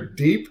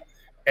deep,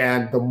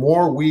 and the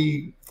more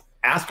we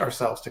ask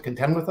ourselves to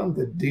contend with them,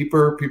 the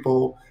deeper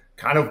people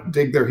kind of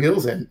dig their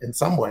heels in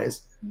some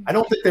ways. I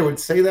don't think they would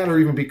say that or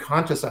even be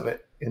conscious of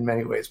it in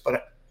many ways,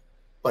 but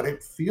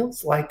it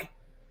feels like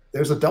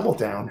there's a double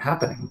down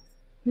happening.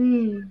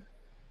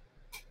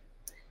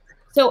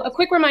 So a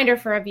quick reminder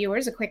for our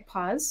viewers, a quick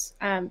pause,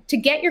 to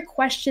get your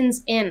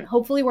questions in.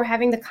 Hopefully we're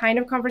having the kind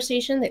of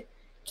conversation that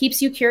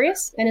keeps you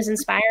curious and is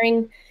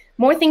inspiring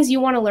more things you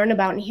want to learn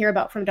about and hear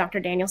about from Dr.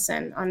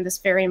 Danielson on this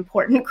very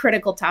important,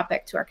 critical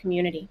topic to our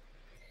community.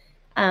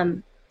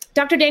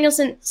 Dr.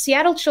 Danielson,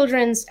 Seattle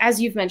Children's, as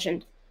you've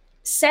mentioned,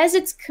 says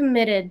it's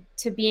committed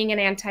to being an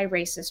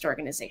anti-racist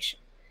organization,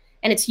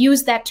 and it's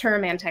used that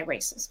term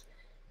anti-racist.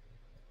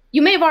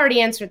 You may have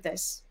already answered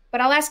this, but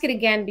I'll ask it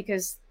again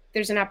because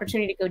there's an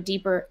opportunity to go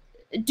deeper.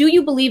 Do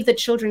you believe that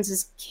Children's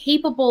is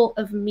capable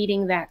of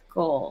meeting that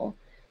goal?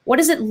 What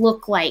does it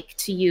look like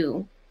to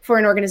you for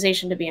an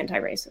organization to be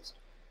anti-racist?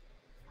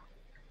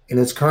 In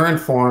its current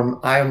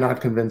form, I am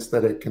not convinced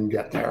that it can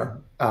get there.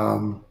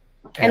 And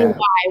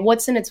why?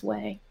 What's in its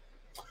way?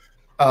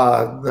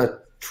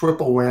 The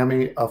triple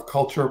whammy of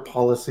culture,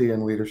 policy,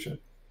 and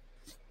leadership.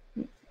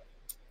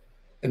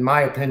 In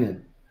my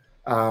opinion,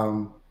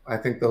 I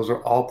think those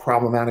are all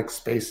problematic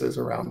spaces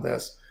around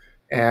this.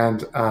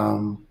 And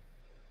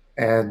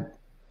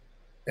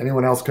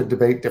anyone else could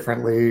debate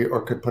differently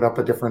or could put up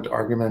a different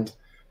argument.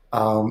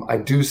 I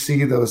do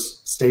see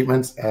those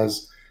statements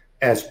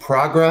as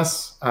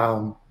progress.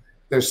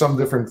 There's some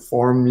different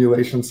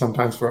formulations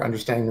sometimes for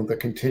understanding the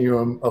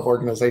continuum of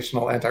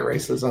organizational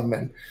anti-racism.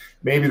 And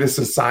maybe this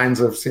is signs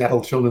of Seattle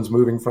Children's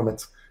moving from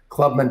its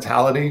club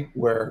mentality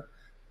where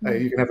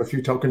you can have a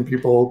few token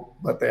people,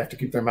 but they have to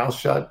keep their mouths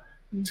shut,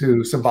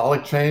 to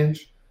symbolic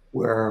change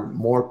where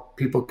more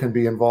people can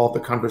be involved.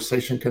 The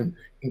conversation can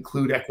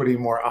include equity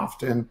more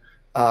often,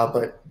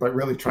 but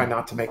really try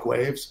not to make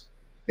waves.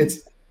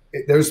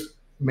 There's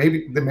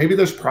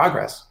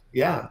progress.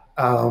 Yeah.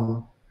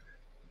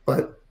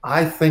 But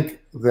I think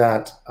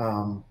that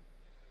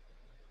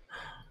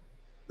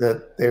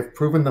that they've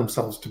proven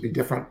themselves to be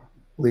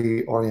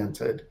differently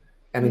oriented.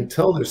 And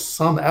until there's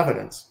some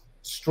evidence,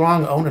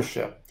 strong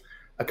ownership,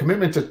 a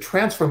commitment to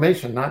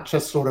transformation, not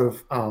just sort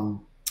of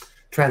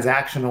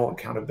transactional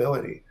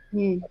accountability,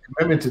 a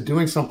commitment to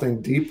doing something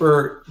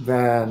deeper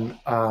than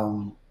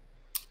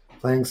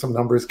playing some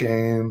numbers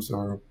games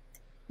or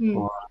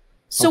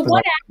so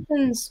what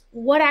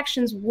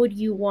actions would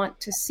you want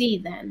to see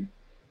then?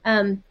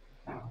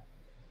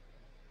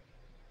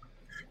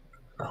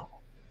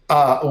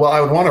 Well, I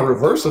would want a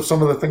reverse of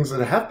some of the things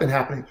that have been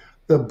happening.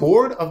 The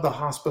board of the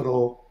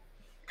hospital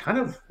kind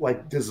of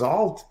like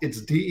dissolved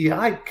its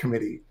DEI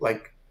committee,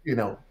 like,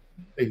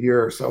 a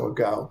year or so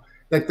ago.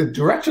 Like the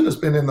direction has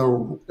been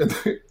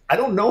I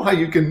don't know how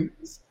you can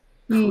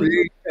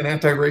create an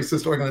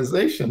anti-racist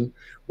organization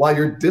while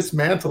you're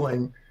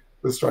dismantling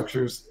the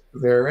structures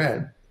they're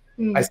in.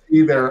 I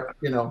see the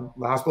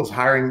hospital's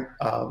hiring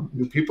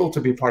new people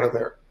to be part of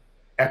their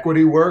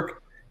equity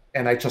work.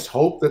 And I just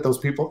hope that those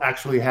people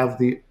actually have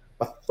the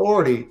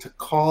authority to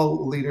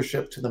call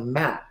leadership to the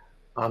mat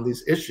on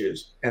these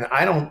issues. And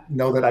I don't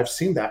know that I've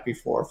seen that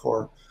before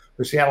for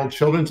Seattle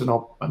Children's, and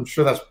I'm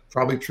sure that's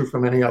probably true for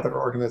many other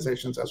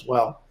organizations as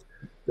well.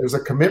 There's a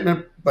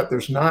commitment, but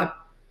there's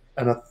not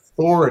an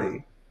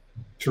authority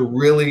to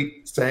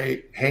really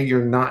say, hey,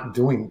 you're not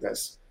doing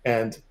this,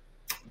 and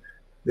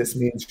this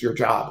means your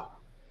job.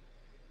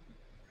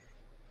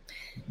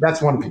 That's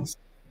one piece.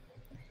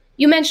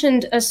 You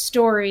mentioned a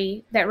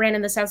story that ran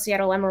in the South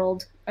Seattle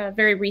Emerald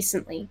very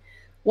recently.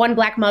 One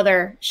Black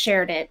mother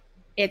shared it.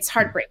 It's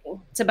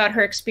heartbreaking. It's about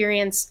her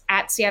experience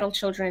at Seattle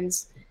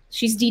Children's.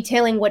 She's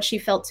detailing what she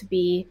felt to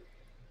be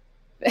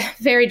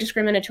very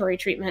discriminatory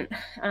treatment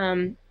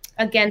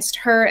against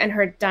her and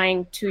her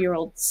dying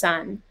 2-year-old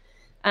son,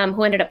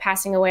 who ended up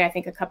passing away, I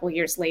think, a couple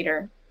years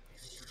later.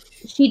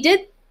 She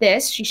did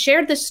this. She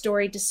shared this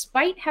story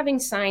despite having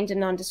signed a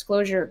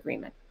non-disclosure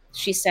agreement,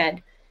 she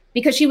said,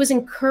 because she was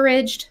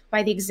encouraged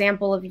by the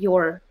example of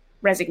your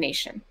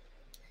resignation.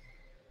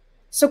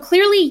 So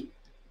clearly,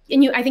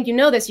 and I think you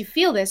know this, you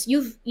feel this,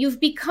 you've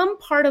become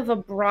part of a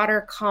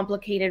broader,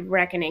 complicated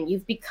reckoning.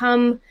 You've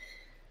become,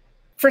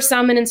 for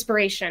some, an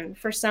inspiration,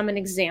 for some, an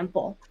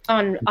example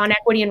on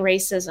equity and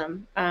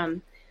racism.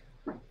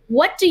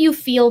 What do you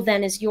feel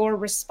then is your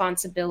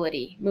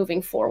responsibility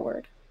moving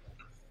forward?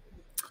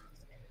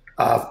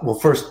 Well,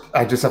 first,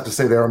 I just have to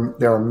say there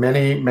are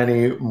many,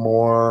 many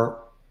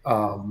more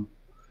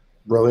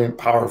brilliant,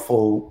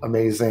 powerful,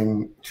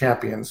 amazing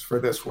champions for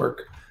this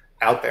work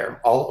out there,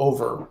 all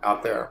over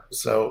out there.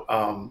 So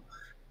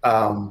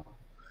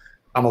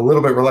I'm a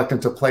little bit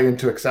reluctant to play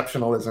into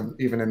exceptionalism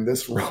even in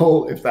this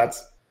role, if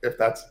that's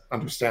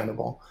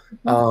understandable,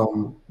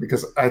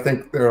 because I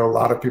think there are a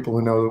lot of people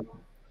who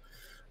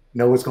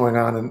know what's going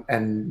on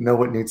and know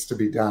what needs to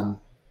be done.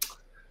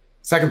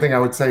 Second thing I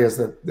would say is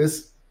that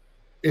this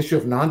issue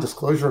of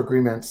non-disclosure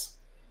agreements,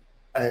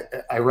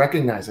 I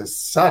recognize as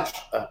such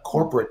a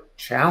corporate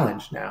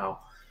challenge now,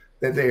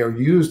 that they are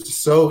used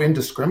so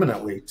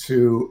indiscriminately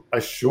to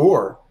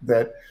assure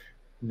that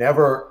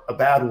never a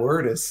bad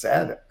word is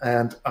said.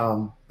 And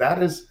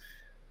that is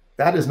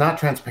not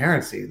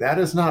transparency. That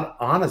is not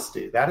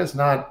honesty. That is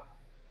not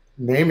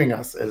naming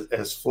us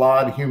as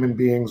flawed human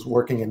beings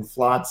working in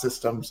flawed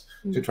systems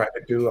to try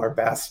to do our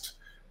best,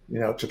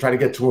 to try to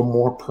get to a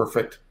more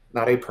perfect,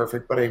 not a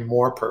perfect, but a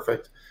more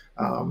perfect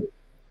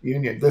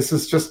union. This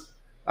is just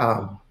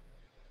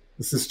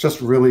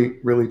really,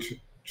 really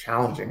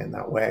challenging in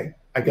that way.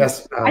 I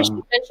guess I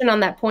should mention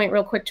on that point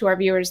real quick to our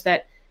viewers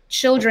that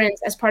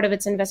Children's, as part of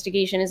its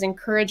investigation, is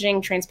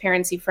encouraging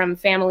transparency from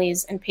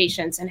families and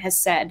patients, and has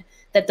said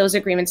that those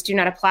agreements do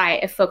not apply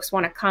if folks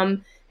want to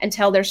come and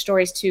tell their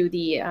stories to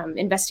the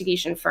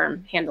investigation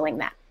firm handling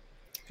that.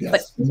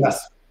 Yes,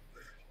 yes.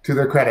 To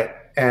their credit,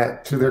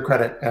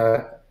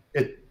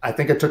 I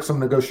think it took some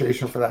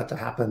negotiation for that to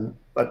happen,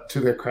 but to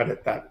their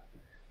credit,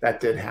 that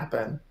did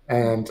happen,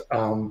 and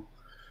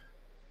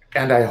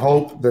I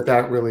hope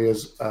that really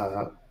is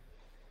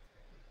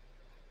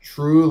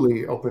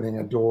truly opening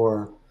a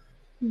door.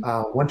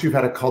 Once you've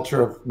had a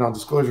culture of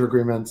non-disclosure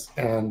agreements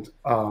and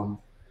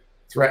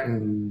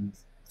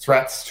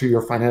threats to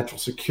your financial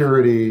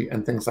security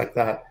and things like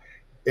that,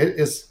 it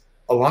is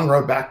a long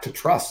road back to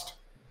trust.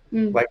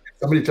 Like if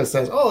somebody just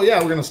says, "Oh yeah,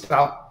 we're going to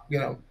stop,"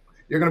 you're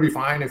going to be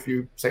fine if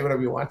you say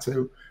whatever you want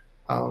to.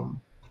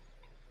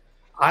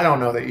 I don't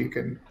know that you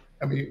can.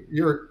 I mean,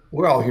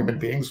 we're all human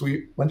beings.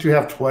 Once you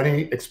have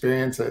 20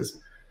 experiences,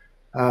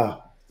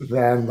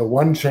 then the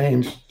one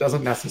change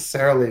doesn't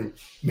necessarily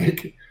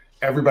make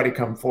everybody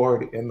come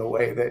forward in the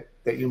way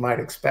that you might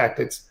expect.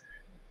 It's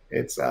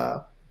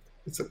a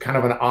kind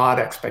of an odd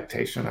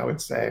expectation, I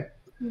would say.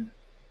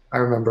 I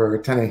remember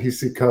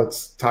Ta-Nehisi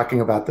Coates talking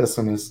about this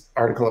in his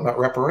article about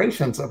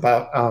reparations,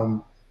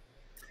 about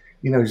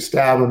you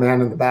stab a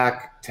man in the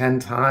back 10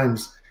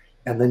 times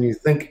and then you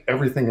think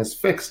everything is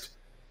fixed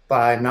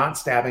by not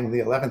stabbing the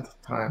 11th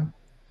time.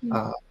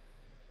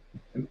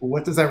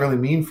 What does that really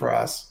mean for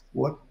us?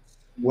 What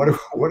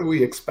are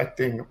we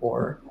expecting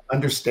or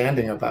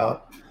understanding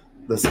about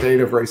the state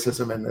of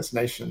racism in this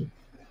nation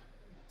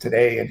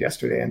today and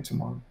yesterday and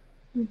tomorrow?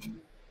 Which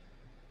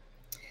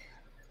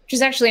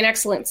is actually an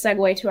excellent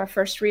segue to our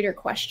first reader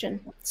question.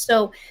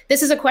 So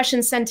this is a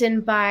question sent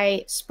in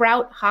by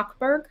Sprout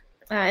Hochberg,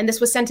 and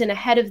this was sent in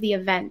ahead of the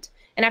event.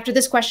 And after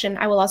this question,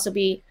 I will also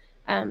be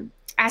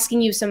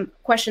asking you some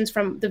questions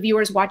from the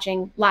viewers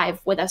watching live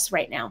with us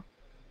right now.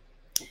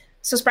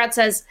 So Sprout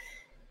says,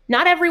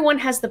 not everyone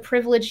has the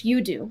privilege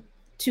you do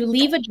to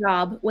leave a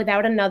job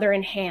without another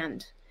in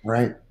hand.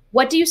 Right.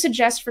 What do you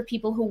suggest for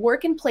people who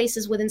work in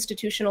places with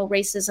institutional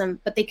racism,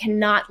 but they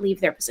cannot leave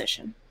their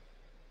position?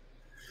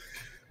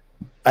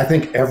 I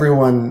think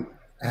everyone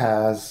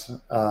has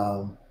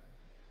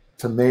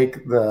to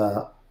make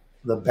the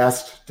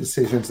best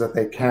decisions that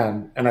they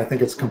can. And I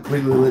think it's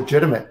completely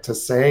legitimate to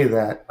say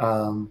that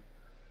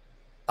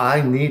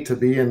I need to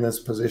be in this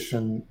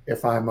position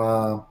if I'm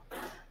a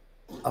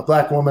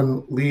Black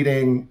woman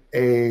leading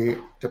a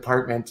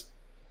department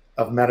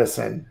of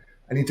medicine.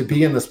 I need to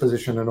be in this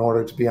position in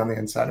order to be on the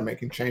inside and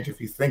making change. If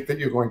you think that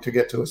you're going to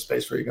get to a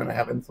space where you're going to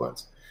have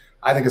influence,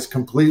 I think it's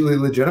completely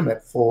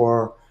legitimate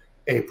for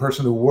a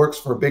person who works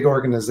for a big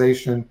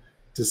organization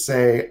to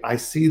say, I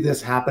see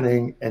this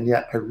happening, and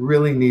yet I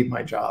really need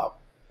my job.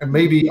 And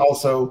maybe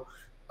also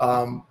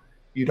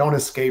you don't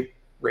escape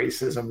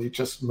racism, you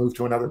just move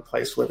to another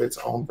place with its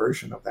own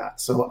version of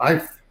that. So I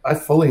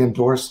fully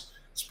endorse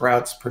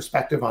Sprout's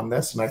perspective on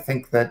this, and I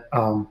think that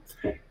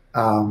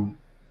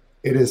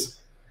it is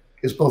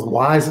both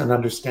wise and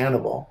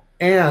understandable.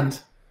 And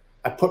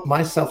I put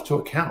myself to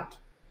account.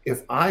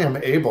 If I am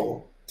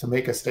able to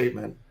make a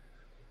statement,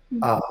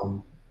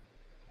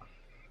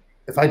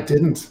 if I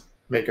didn't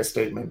make a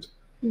statement,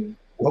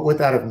 what would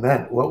that have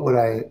meant? What would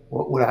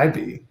I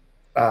be?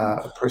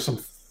 A person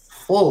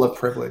full of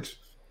privilege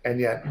and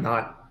yet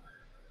not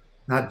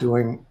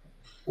doing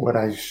what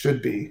I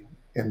should be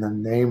in the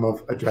name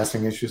of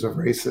addressing issues of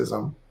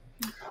racism.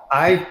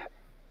 I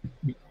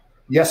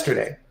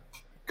yesterday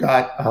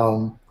got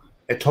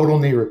a total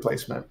knee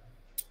replacement,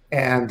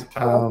 and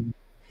I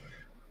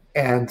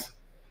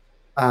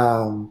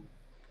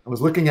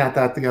was looking at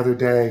that the other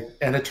day,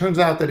 and it turns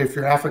out that if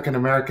you're African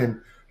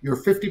American,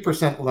 you're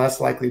 50% less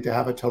likely to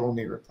have a total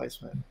knee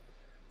replacement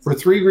for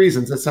 3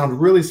 reasons that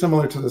sound really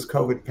similar to this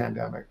COVID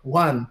pandemic.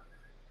 1,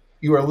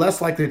 you are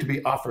less likely to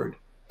be offered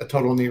a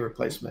total knee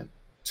replacement.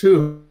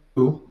 2,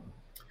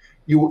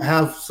 you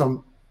have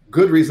some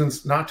good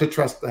reasons not to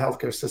trust the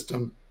healthcare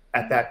system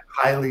at that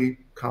highly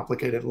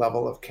complicated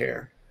level of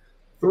care.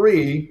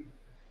 3,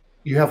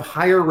 you have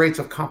higher rates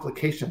of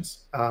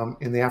complications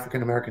in the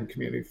African American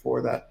community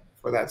for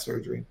that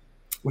surgery.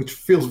 which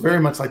feels very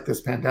much like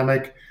this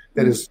pandemic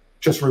that is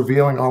just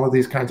revealing all of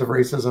these kinds of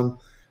racism,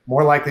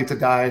 more likely to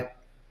die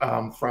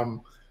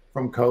from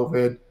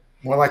COVID,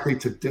 more likely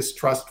to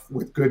distrust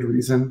with good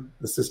reason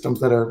the systems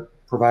that are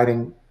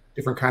providing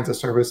different kinds of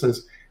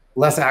services,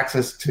 less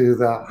access to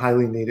the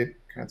highly needed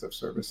kinds of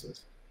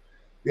services.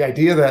 The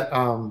idea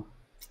that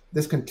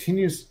this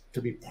continues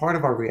to be part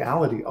of our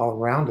reality all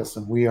around us,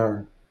 and we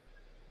are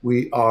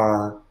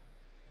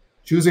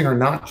choosing or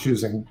not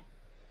choosing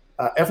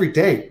every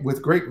day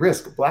with great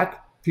risk.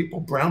 Black people,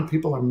 brown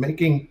people are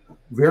making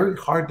very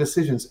hard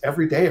decisions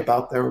every day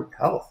about their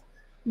health.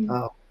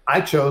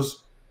 I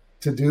chose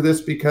to do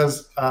this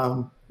because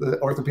the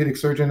orthopedic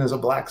surgeon is a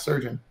Black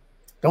surgeon.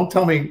 Don't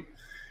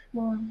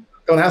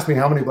ask me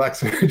how many Black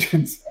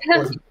surgeons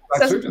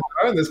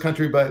are in this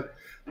country, but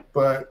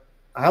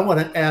I want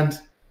to, and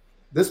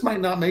this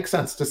might not make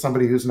sense to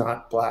somebody who's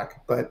not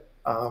Black, but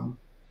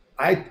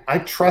I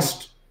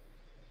trust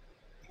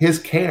his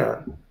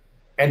care,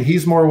 and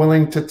he's more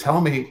willing to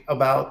tell me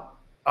about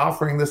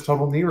offering this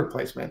total knee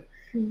replacement.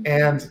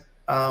 And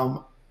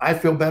I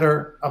feel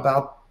better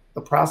about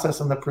the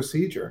process and the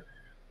procedure.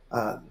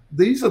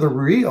 These are the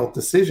real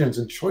decisions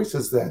and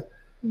choices that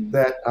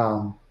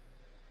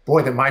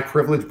my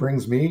privilege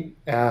brings me,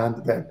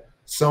 and that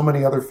so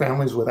many other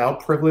families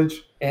without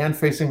privilege and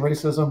facing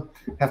racism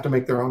have to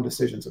make their own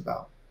decisions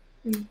about.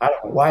 I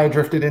don't know why I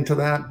drifted into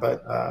that,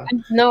 but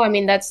no, I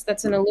mean,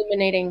 that's an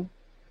illuminating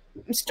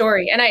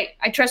story, and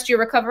I trust you're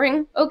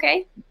recovering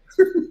okay.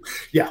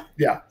 Yeah.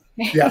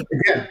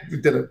 Again,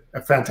 you did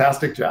a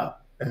fantastic job,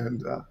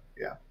 and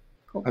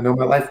cool. I know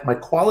my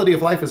quality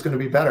of life is going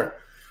to be better.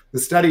 The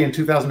study in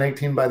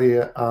 2018 by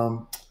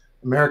the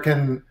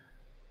American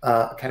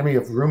Academy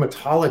of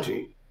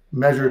Rheumatology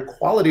measured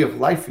quality of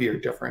life year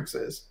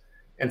differences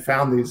and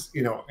found these,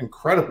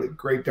 incredibly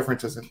great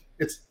differences. And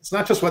it's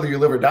not just whether you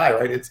live or die,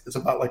 right? It's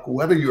about like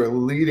whether you are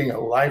leading a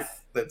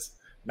life that's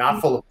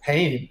not full of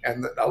pain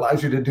and that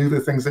allows you to do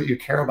the things that you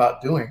care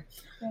about doing.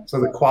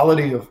 So the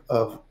quality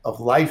of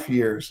life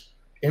years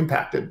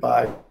impacted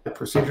by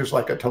procedures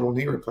like a total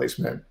knee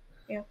replacement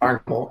are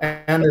incredible,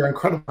 and they're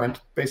incredible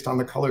based on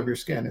the color of your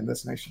skin in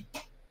this nation.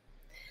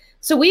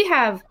 So we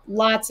have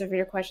lots of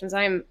your questions.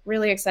 I'm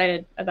really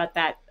excited about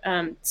that.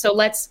 So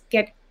let's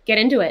get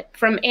into it.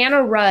 From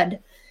Anna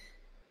Rudd,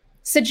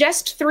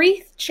 suggest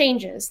 3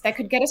 changes that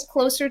could get us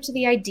closer to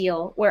the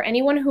ideal where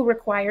anyone who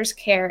requires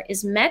care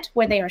is met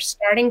where they are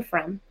starting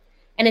from,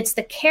 and it's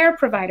the care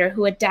provider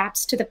who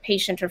adapts to the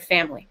patient or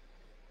family.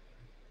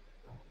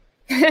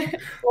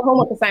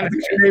 Homework assignment. I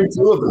think she named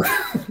 2 of them.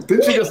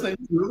 Didn't she just name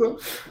 2 of them?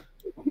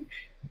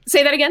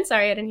 Say that again.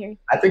 Sorry, I didn't hear you.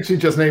 I think she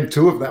just named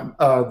 2 of them.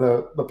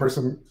 The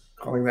person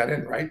calling that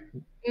in, right?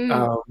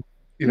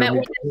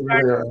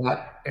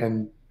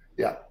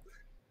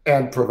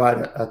 And provide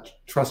a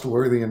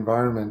trustworthy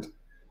environment.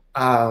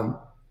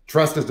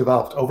 Trust is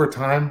developed over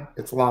time.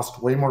 It's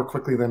lost way more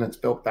quickly than it's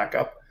built back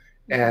up.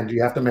 And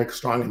you have to make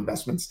strong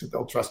investments to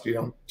build trust. You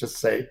don't just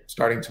say,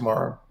 starting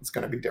tomorrow, it's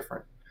going to be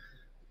different.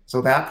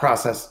 So that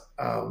process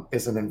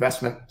is an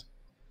investment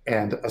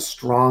and a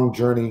strong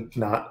journey,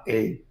 not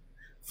a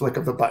flick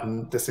of the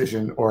button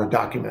decision or a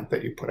document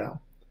that you put out.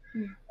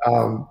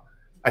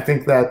 I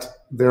think that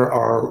there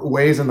are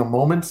ways in the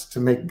moments to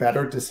make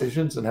better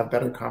decisions and have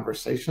better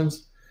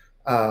conversations.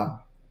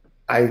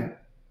 I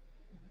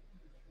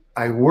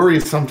worry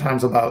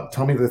sometimes about,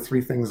 tell me the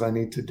 3 things I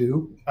need to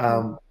do.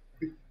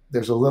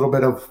 There's a little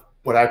bit of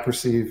what I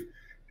perceive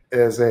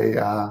as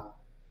a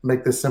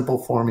make this simple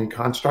for me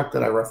construct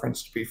that I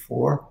referenced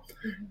before.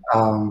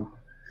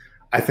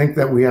 I think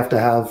that we have to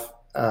have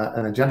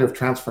an agenda of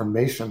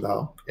transformation,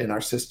 though, in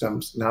our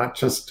systems, not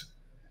just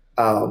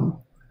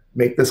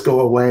make this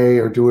go away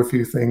or do a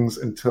few things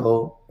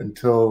until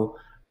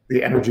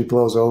the energy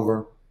blows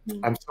over.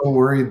 I'm so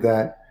worried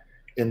that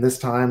in this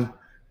time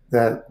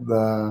that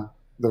the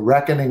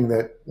reckoning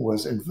that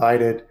was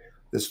invited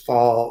this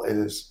fall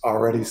is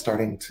already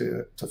starting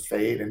to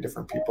fade in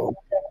different people's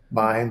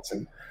minds,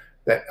 and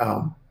that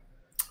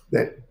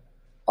that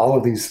all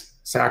of these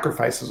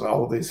sacrifices,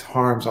 all of these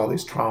harms, all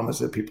these traumas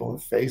that people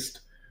have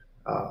faced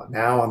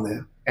now on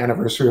the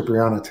anniversary of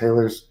Breonna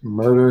Taylor's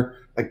murder,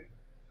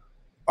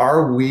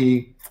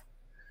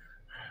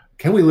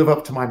 can we live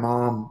up to my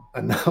mom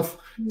enough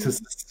to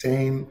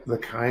sustain the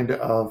kind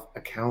of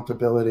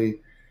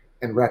accountability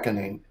and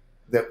reckoning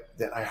that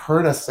I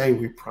heard us say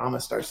we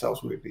promised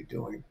ourselves we would be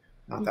doing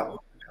not that long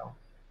ago?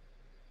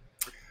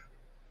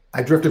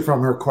 I drifted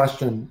from her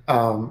question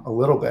a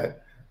little bit.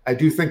 I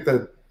do think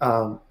that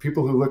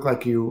people who look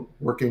like you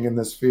working in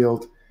this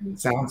field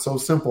sound so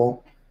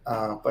simple,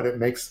 but it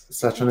makes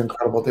such an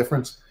incredible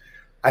difference.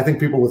 I think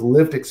people with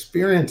lived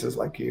experiences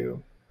like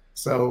you.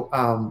 So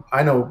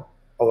I know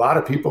a lot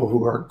of people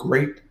who are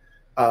great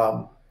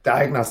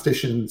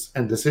diagnosticians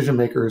and decision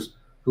makers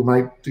who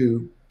might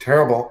do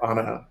terrible on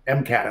a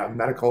MCAT, a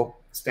medical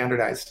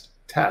standardized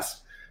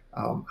test.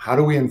 How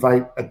do we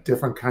invite a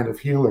different kind of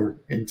healer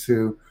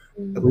into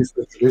at least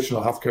the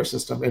traditional healthcare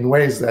system in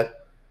ways that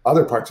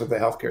other parts of the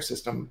healthcare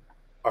system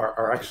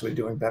are actually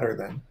doing better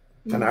than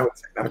I would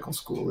say medical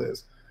school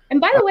is?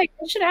 And by the way,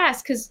 I should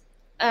ask, because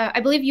I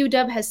believe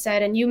UW has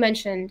said, and you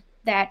mentioned,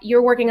 that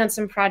you're working on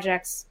some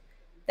projects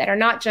that are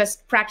not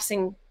just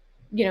practicing,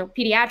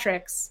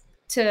 pediatrics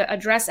to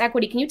address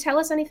equity. Can you tell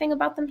us anything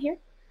about them here?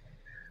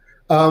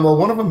 Well,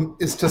 one of them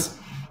is just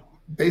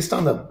based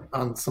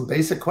on some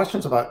basic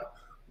questions about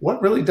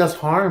what really does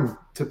harm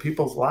to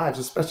people's lives,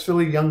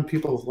 especially young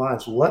people's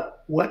lives.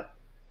 What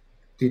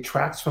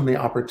detracts from the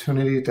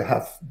opportunity to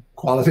have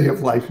quality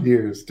of life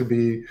years, to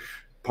be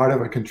part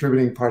of a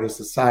contributing part of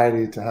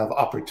society, to have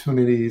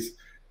opportunities,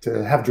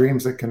 to have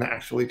dreams that can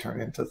actually turn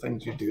into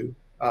things you do,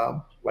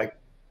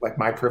 like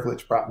my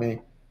privilege brought me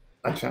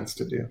a chance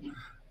to do.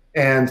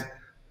 And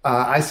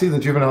I see the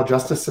juvenile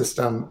justice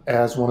system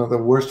as one of the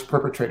worst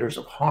perpetrators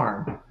of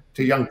harm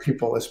to young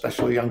people,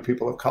 especially young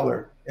people of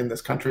color in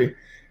this country.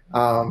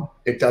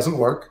 It doesn't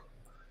work.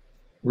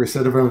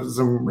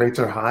 Recidivism rates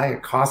are high.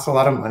 It costs a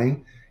lot of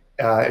money.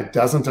 It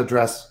doesn't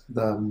address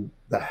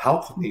the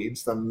health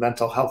needs, the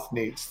mental health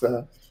needs,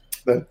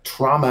 the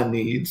trauma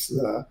needs,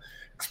 the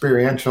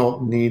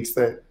experiential needs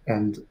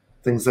and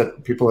things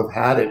that people have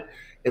had.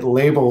 It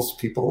labels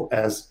people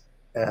as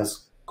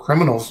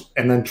criminals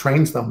and then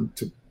trains them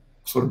to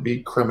sort of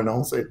be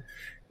criminals.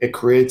 It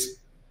creates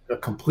a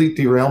complete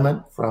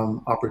derailment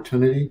from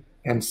opportunity.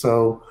 And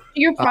so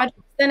your projects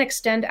then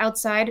extend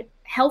outside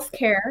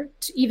healthcare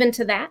even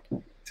to that?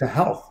 To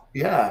health,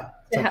 yeah.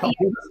 Health.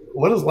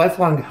 What does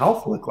lifelong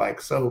health look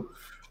like? So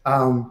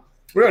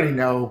we already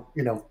know,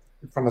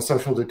 from a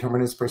social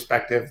determinants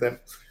perspective,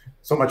 that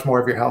so much more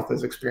of your health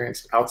is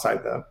experienced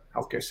outside the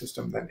healthcare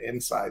system than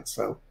inside.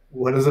 So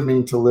what does it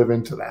mean to live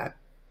into that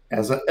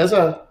as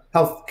a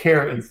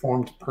healthcare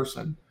informed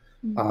person?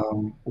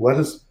 What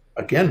is,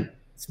 again,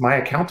 it's my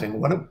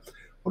accounting. What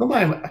am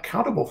I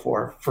accountable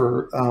for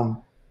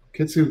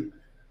kids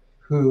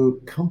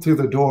who come through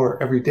the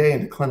door every day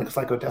into clinics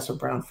like Odessa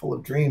Brown, full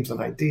of dreams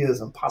and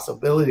ideas and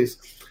possibilities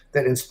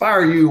that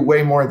inspire you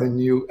way more than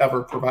you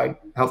ever provide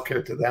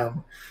healthcare to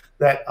them,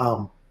 that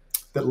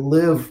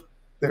live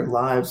their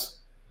lives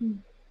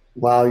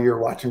while you're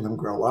watching them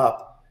grow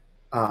up.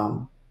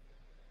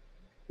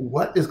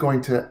 What is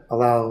going to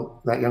allow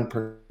that young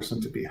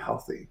person to be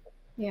healthy?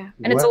 Yeah,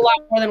 and it's a lot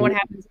more than what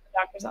happens in the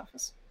doctor's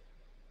office.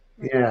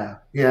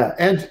 Yeah,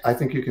 and I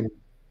think you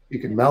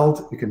can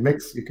meld, you can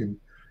mix, you can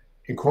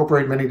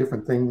incorporate many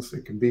different things.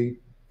 It can be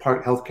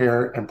part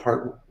healthcare and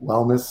part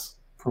wellness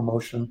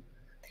promotion.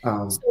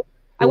 So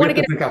I want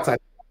to get outside.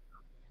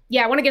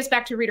 Yeah, I want to get us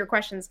back to reader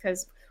questions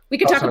because we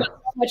could talk about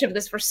so much of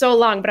this for so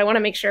long, but I want to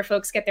make sure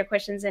folks get their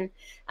questions in.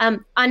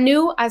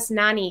 Anu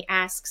Asnani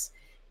asks,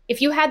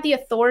 if you had the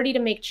authority to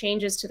make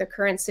changes to the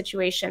current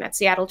situation at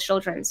Seattle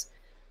Children's,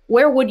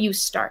 where would you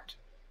start?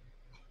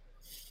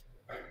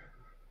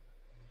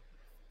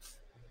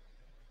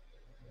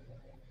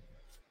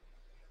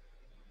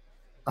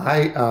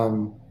 I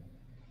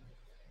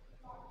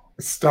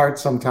start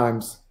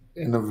sometimes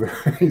in a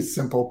very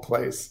simple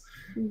place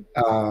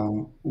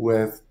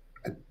with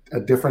a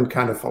different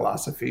kind of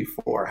philosophy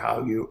for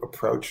how you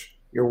approach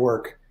your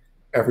work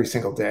every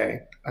single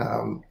day.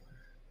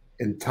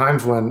 In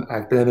times when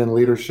I've been in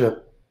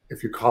leadership,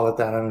 if you call it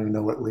that, I don't even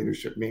know what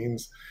leadership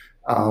means.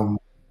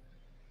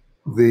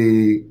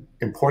 The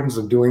importance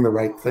of doing the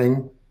right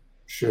thing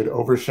should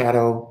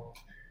overshadow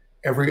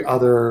every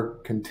other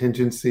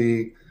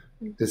contingency,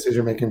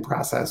 decision-making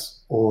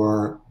process,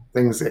 or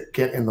things that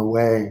get in the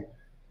way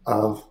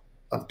of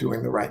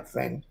doing the right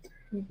thing.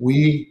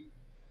 We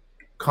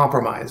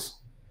compromise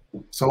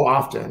so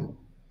often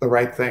the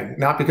right thing,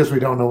 not because we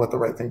don't know what the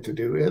right thing to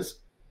do is,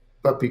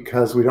 but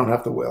because we don't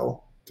have the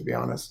will, to be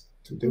honest,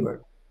 to do it.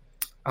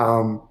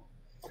 So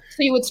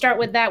you would start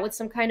with that, with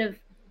some kind of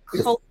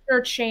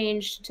culture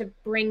change to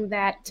bring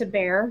that to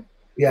bear?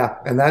 Yeah,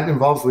 and that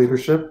involves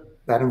leadership.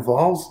 That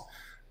involves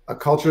a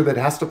culture that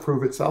has to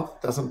prove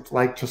itself, doesn't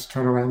like just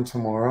turn around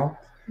tomorrow.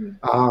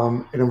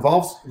 It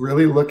involves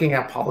really looking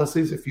at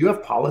policies. If you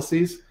have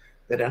policies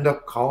that end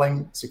up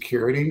calling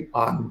security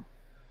on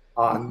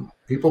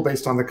people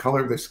based on the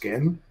color of their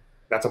skin,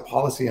 that's a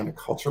policy and a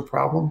culture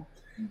problem.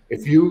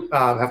 If you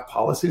have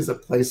policies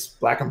that place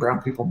Black and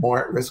brown people more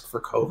at risk for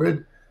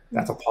COVID,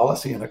 that's a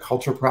policy and a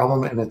culture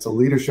problem, and it's a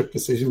leadership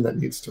decision that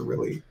needs to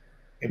really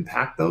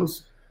impact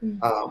those.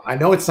 I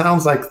know it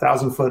sounds like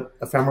 1,000-foot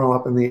ephemeral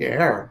up in the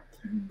air,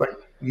 but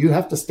you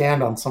have to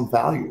stand on some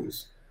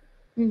values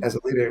as a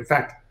leader. In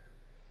fact,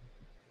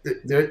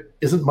 there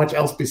isn't much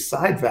else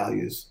beside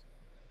values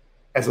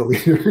as a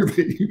leader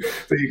that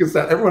you can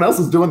stand. Everyone else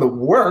is doing the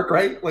work,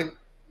 right? Like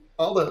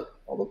all the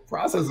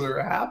processes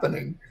are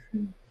happening.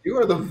 You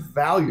are the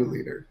value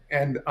leader,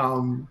 and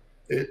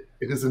it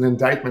is an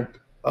indictment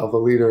of a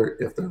leader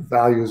if their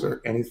values are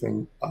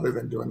anything other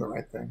than doing the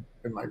right thing,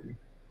 in my view.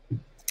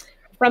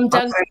 From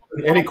Doug,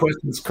 any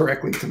questions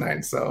correctly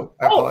tonight, so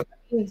I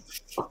apologize.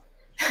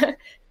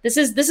 This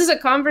is a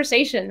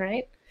conversation,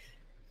 right?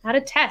 Not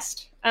a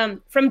test.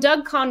 From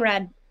Doug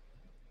Conrad,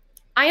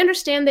 I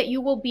understand that you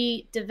will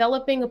be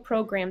developing a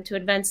program to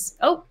advance.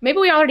 Oh, maybe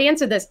we already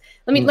answered this.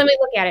 Let me look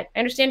at it. I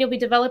understand you'll be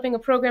developing a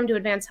program to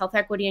advance health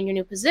equity in your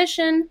new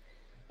position,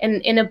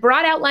 And in a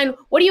broad outline,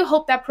 what do you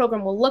hope that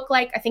program will look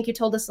like? I think you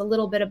told us a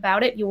little bit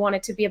about it. You want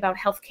it to be about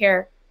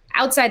healthcare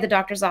outside the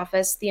doctor's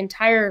office, the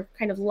entire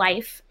kind of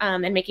life,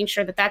 and making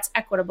sure that that's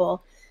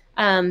equitable.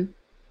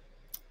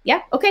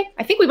 Yeah, okay.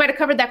 I think we might have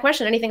covered that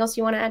question. Anything else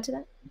you want to add to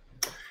that?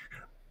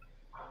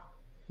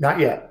 Not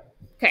yet.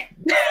 Okay.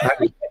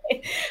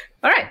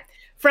 All right.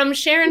 From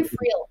Sharon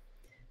Friel.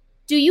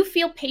 Do you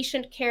feel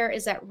patient care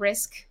is at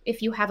risk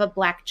if you have a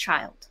Black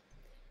child?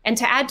 And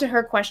to add to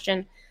her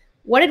question,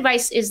 what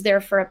advice is there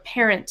for a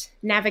parent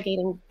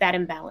navigating that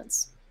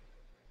imbalance?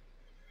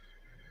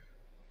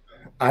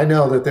 I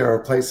know that there are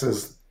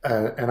places,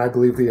 and I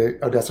believe the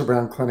Odessa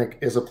Brown Clinic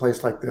is a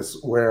place like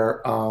this,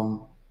 where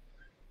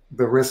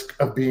the risk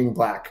of being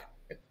Black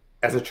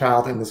as a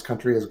child in this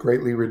country is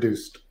greatly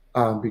reduced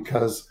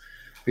because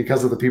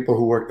of the people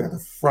who work there, the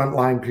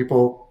frontline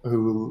people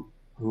who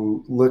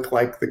look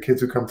like the kids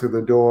who come through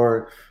the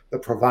door, the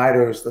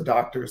providers, the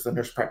doctors, the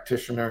nurse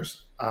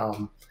practitioners.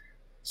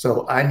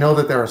 So I know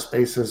that there are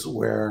spaces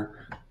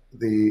where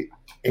the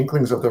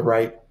inklings of the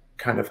right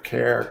kind of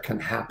care can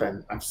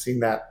happen. I've seen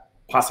that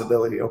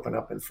possibility open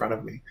up in front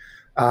of me.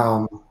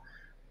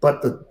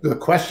 But the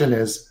question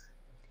is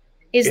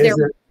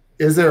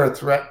there a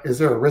threat? Is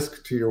there a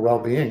risk to your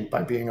well-being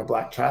by being a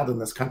Black child in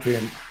this country?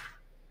 And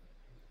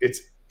it's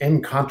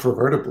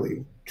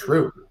incontrovertibly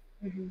true.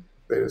 Mm-hmm.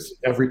 There's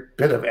every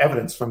bit of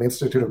evidence from the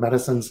Institute of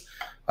Medicine's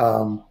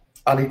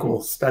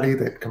unequal study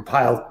that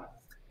compiled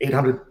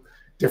 800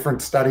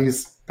 different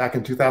studies back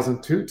in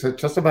 2002 to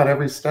just about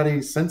every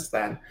study since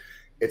then.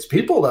 It's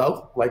people,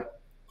 though, like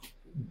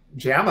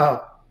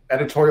JAMA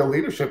editorial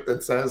leadership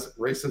that says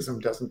racism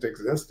doesn't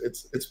exist.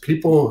 It's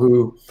people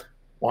who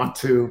want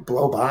to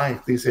blow by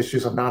these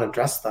issues and not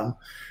address them.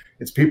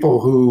 It's people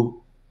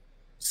who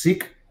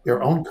seek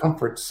their own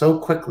comfort so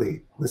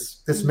quickly.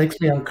 This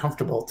makes me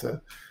uncomfortable to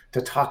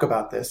talk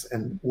about this.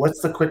 And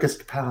what's the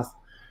quickest path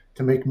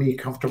to make me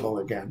comfortable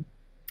again?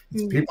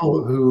 It's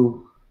people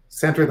who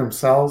center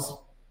themselves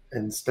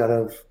instead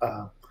of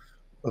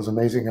those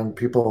amazing young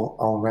people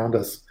all around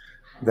us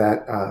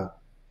that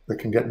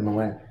can get in the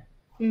way.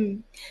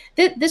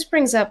 This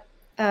brings up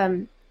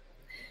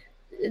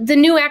the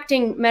new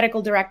acting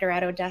medical director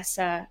at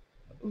Odessa.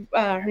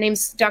 Her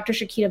name's Dr.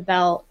 Shakita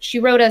Bell. She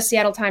wrote a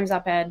Seattle Times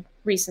op-ed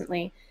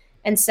recently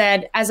and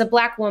said, as a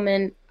Black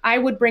woman, I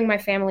would bring my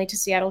family to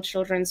Seattle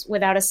Children's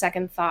without a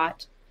second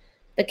thought.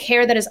 The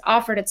care that is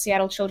offered at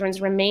Seattle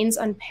Children's remains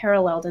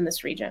unparalleled in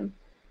this region.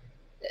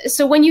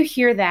 So when you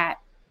hear that,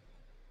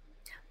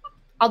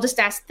 I'll just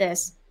ask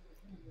this.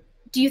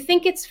 Do you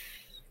think it's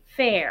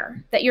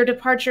fair that your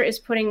departure is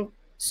putting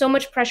so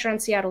much pressure on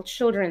Seattle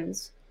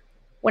Children's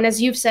when,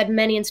 as you've said,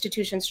 many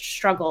institutions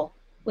struggle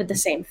with the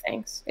same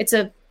things? It's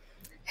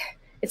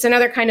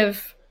another kind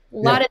of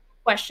lot of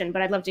question,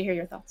 but I'd love to hear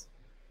your thoughts.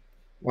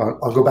 Well,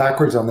 I'll go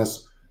backwards on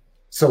this.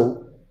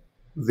 So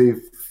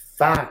the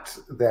fact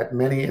that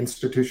many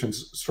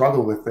institutions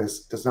struggle with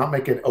this does not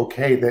make it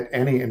okay that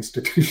any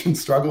institution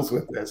struggles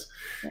with this.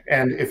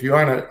 And if you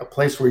are in a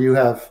place where you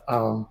have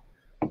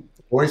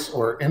voice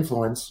or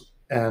influence,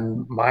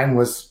 and mine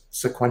was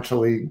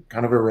sequentially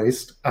kind of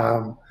erased,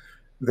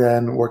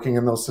 then working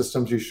in those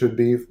systems, you should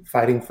be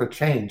fighting for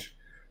change.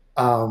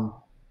 I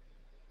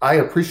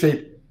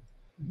appreciate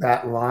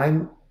that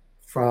line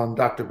from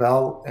Dr.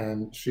 Bell,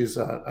 and she's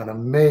an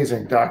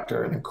amazing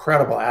doctor, an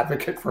incredible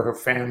advocate for her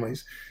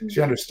families.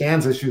 She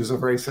understands issues of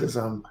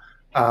racism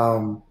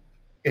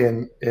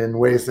in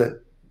ways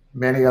that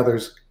many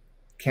others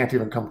can't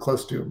even come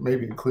close to,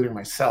 maybe including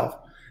myself.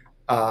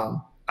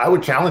 I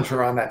would challenge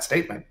her on that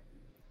statement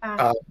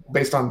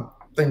based on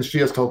things she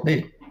has told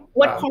me.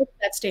 What part of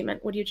that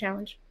statement would you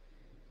challenge?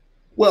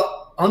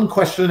 Well,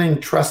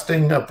 unquestioning,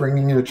 trusting of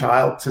bringing your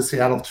child to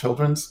Seattle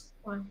Children's.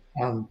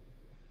 Wow.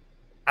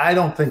 I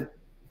don't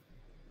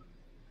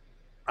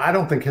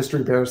think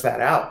history bears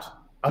that out.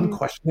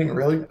 Unquestioning,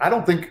 really. I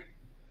don't think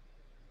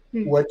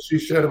what she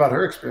shared about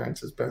her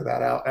experiences bear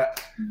that out.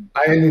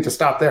 I need to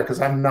stop there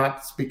because I'm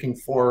not speaking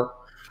for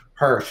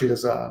her. She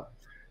is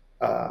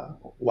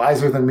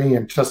wiser than me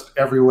in just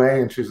every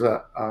way, and she's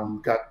got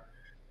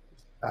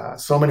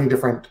so many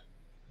different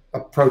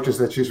approaches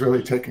that she's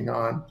really taking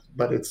on.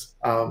 But it's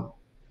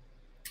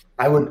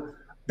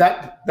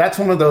that's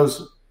one of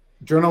those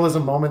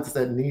journalism moments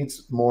that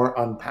needs more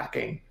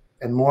unpacking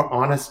and more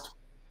honest,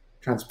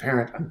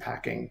 transparent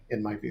unpacking,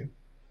 in my view.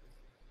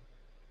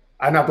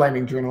 I'm not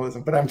blaming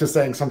journalism, but I'm just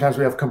saying sometimes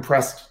we have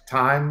compressed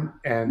time,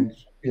 and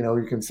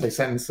you can say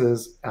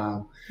sentences.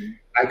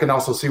 I can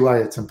also see why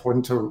it's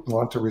important to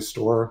want to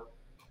restore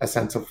a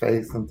sense of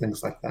faith and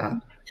things like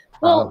that.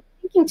 Well,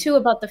 thinking too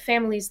about the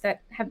families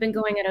that have been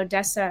going at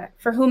Odessa,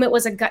 for whom it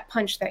was a gut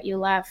punch that you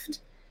left,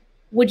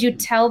 would you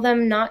tell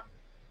them not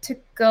to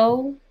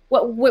go?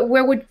 What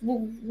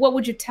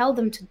would you tell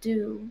them to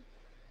do?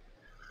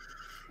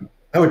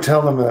 I would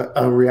tell them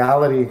a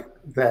reality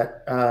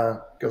that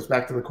goes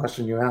back to the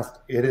question you asked.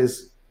 It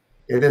is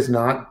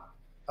not.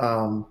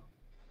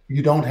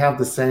 You don't have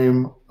the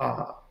same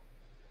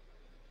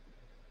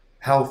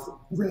health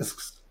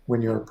risks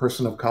when you're a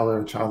person of color,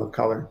 a child of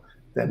color,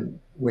 than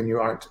when you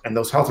aren't. And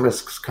those health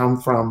risks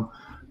come from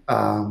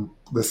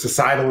the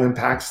societal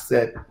impacts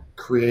that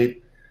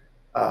create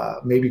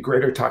maybe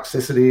greater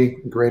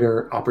toxicity,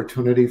 greater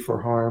opportunity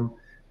for harm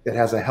that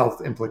has a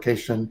health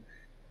implication.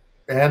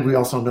 And we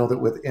also know that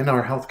within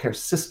our healthcare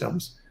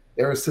systems,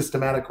 there is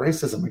systematic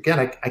racism.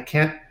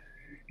 Again,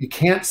 you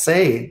can't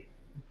say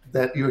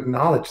that you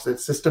acknowledge that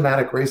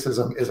systematic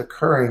racism is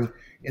occurring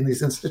in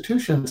these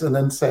institutions and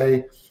then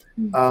say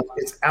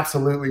it's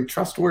absolutely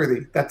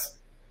trustworthy. I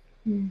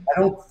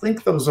don't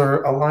think those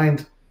are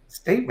aligned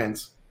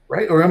statements,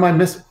 right? Or am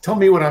I tell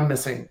me what I'm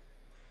missing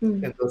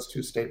in those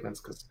two statements,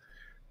 because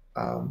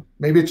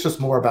maybe it's just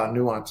more about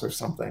nuance or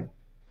something.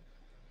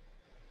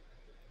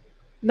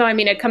 No, I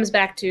mean, it comes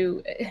back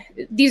to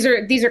these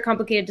are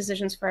complicated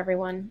decisions for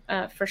everyone,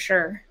 for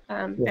sure.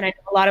 And I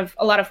know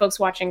a lot of folks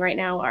watching right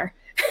now are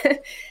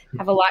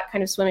have a lot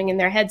kind of swimming in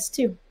their heads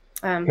too.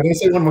 Can I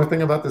say one more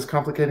thing about this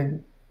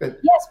complicating?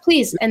 Yes,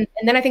 please. And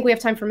then I think we have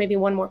time for maybe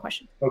one more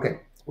question. Okay.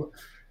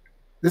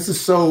 This is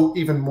so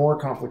even more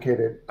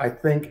complicated, I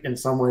think, in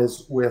some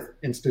ways with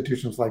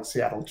institutions like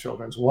Seattle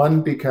Children's.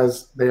 One,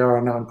 because they are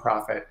a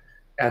nonprofit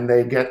and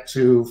they get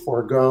to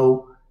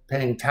forego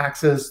paying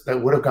taxes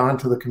that would have gone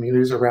to the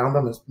communities around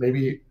them,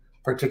 maybe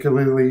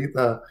particularly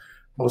the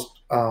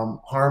most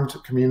harmed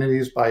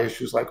communities by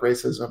issues like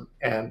racism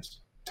and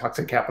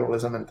toxic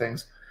capitalism and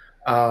things.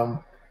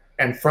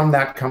 And from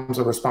that comes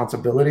a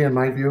responsibility, in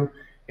my view.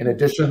 In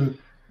addition,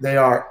 they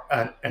are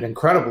an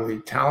incredibly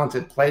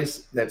talented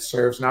place that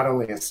serves not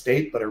only a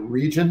state, but a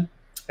region.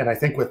 And I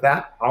think with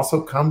that also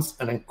comes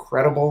an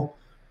incredible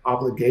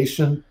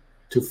obligation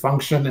to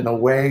function in a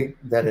way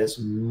that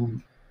is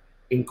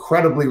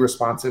incredibly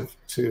responsive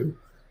to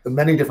the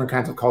many different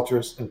kinds of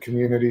cultures and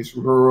communities,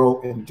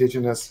 rural,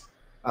 indigenous,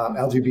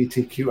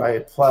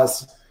 LGBTQIA+,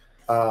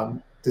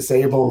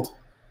 disabled,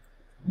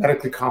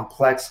 medically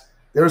complex.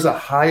 There's a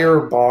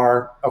higher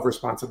bar of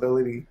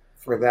responsibility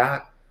for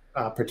that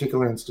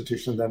particular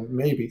institution than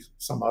maybe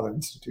some other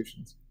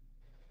institutions.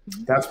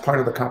 That's part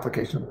of the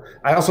complication.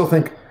 I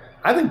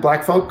think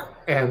Black folk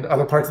and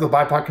other parts of the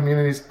BIPOC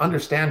communities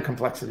understand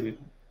complexity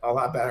a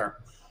lot better.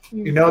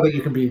 You know that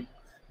you can be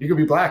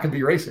Black and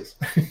be racist.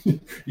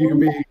 You can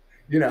be,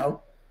 you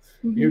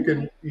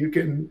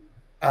can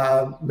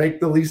make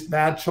the least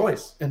bad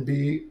choice and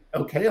be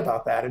okay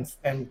about that,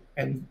 and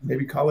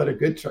maybe call it a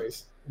good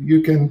choice.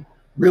 You can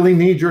really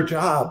need your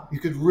job. You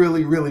could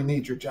really, really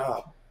need your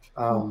job.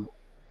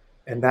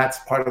 And that's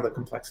part of the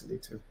complexity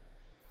too.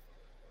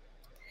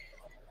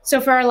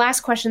 So for our last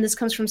question, this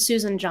comes from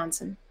Susan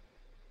Johnson.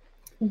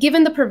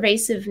 Given the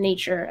pervasive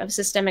nature of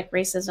systemic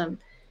racism,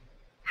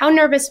 how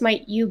nervous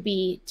might you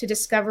be to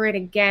discover it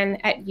again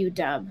at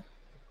UW?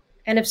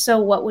 And if so,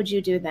 what would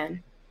you do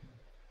then?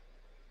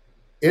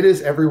 It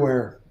is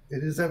everywhere.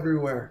 It is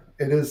everywhere.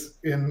 It is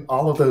in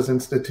all of those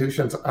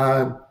institutions.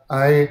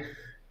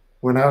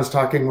 When I was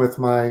talking with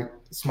my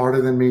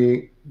smarter than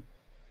me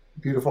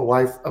beautiful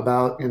wife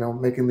about,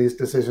 making these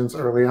decisions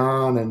early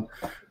on and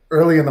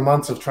early in the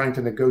months of trying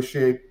to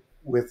negotiate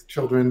with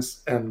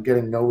Children's and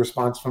getting no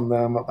response from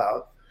them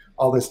about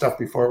all this stuff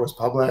before it was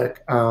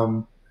public.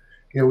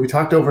 We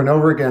talked over and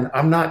over again.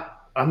 I'm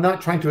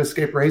not trying to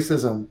escape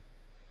racism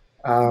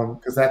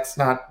because that's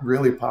not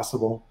really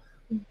possible.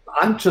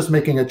 I'm just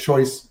making a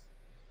choice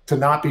to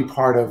not be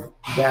part of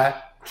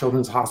that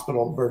Children's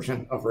Hospital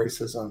version of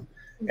racism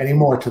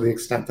anymore to the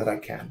extent that I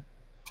can.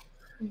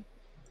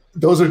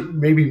 Those are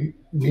maybe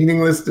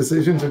meaningless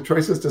decisions or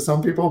choices to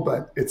some people,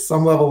 but it's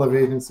some level of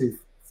agency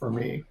for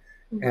me.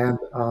 And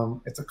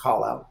it's a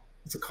call out.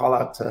 It's a call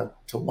out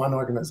to one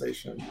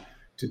organization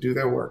to do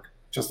their work,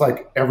 just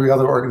like every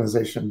other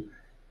organization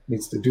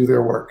needs to do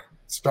their work,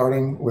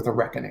 starting with a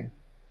reckoning.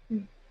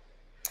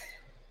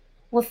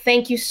 Well,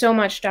 thank you so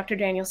much, Dr.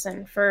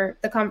 Danielson, for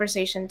the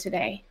conversation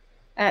today.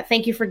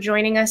 Thank you for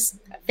joining us.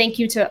 Thank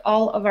you to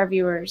all of our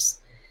viewers.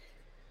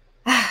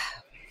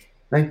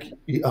 Thank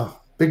you. Oh,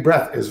 big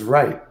breath is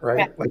right?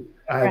 Yeah.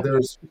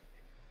 There's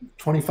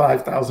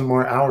 25,000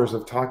 more hours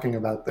of talking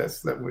about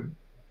this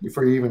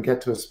before you even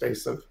get to a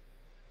space of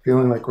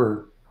feeling like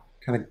we're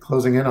kind of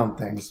closing in on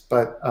things.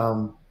 But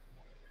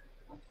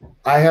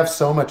I have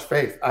so much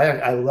faith.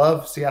 I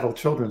love Seattle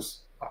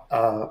Children's.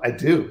 I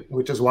do,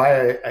 which is why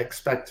I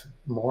expect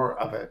more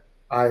of it.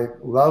 I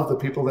love the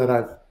people that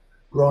I've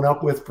grown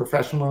up with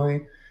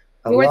professionally.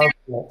 I love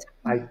the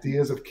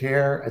ideas of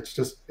care.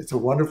 It's a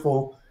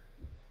wonderful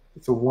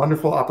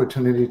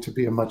opportunity to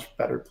be a much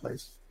better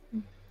place.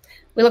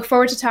 We look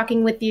forward to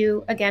talking with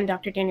you again,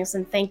 Dr.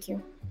 Danielson. Thank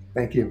you.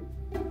 Thank you.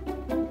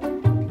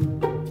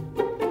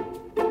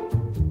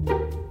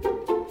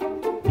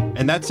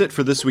 And that's it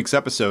for this week's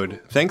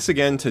episode. Thanks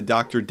again to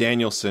Dr.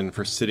 Danielson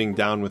for sitting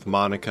down with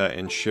Monica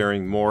and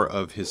sharing more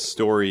of his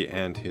story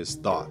and his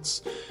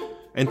thoughts.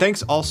 And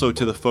thanks also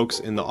to the folks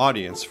in the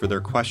audience for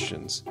their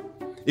questions.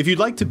 If you'd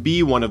like to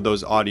be one of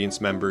those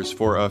audience members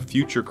for a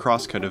future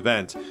Crosscut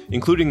event,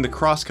 including the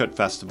Crosscut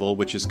Festival,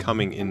 which is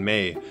coming in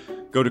May,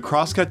 go to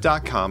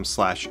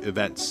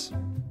crosscut.com/events.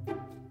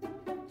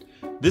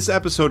 This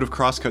episode of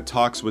Crosscut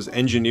Talks was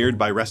engineered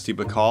by Rusty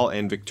Bacall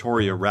and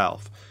Victoria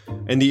Ralph,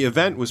 and the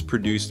event was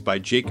produced by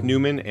Jake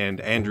Newman and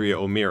Andrea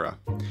O'Meara.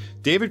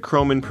 David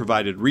Croman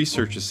provided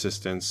research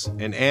assistance,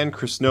 and Ann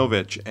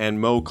Krisnovich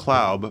and Mo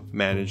Klaub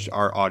managed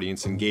our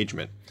audience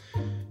engagement.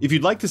 If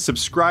you'd like to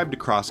subscribe to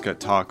Crosscut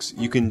Talks,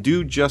 you can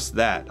do just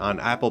that on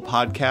Apple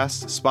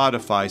Podcasts,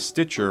 Spotify,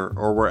 Stitcher,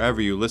 or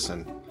wherever you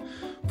listen.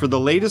 For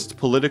the latest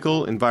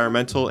political,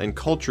 environmental, and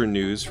culture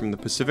news from the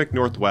Pacific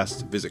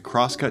Northwest, visit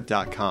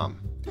crosscut.com.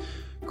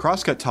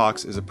 Crosscut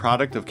Talks is a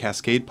product of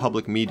Cascade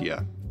Public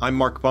Media. I'm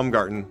Mark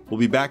Baumgarten. We'll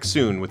be back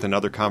soon with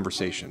another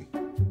conversation.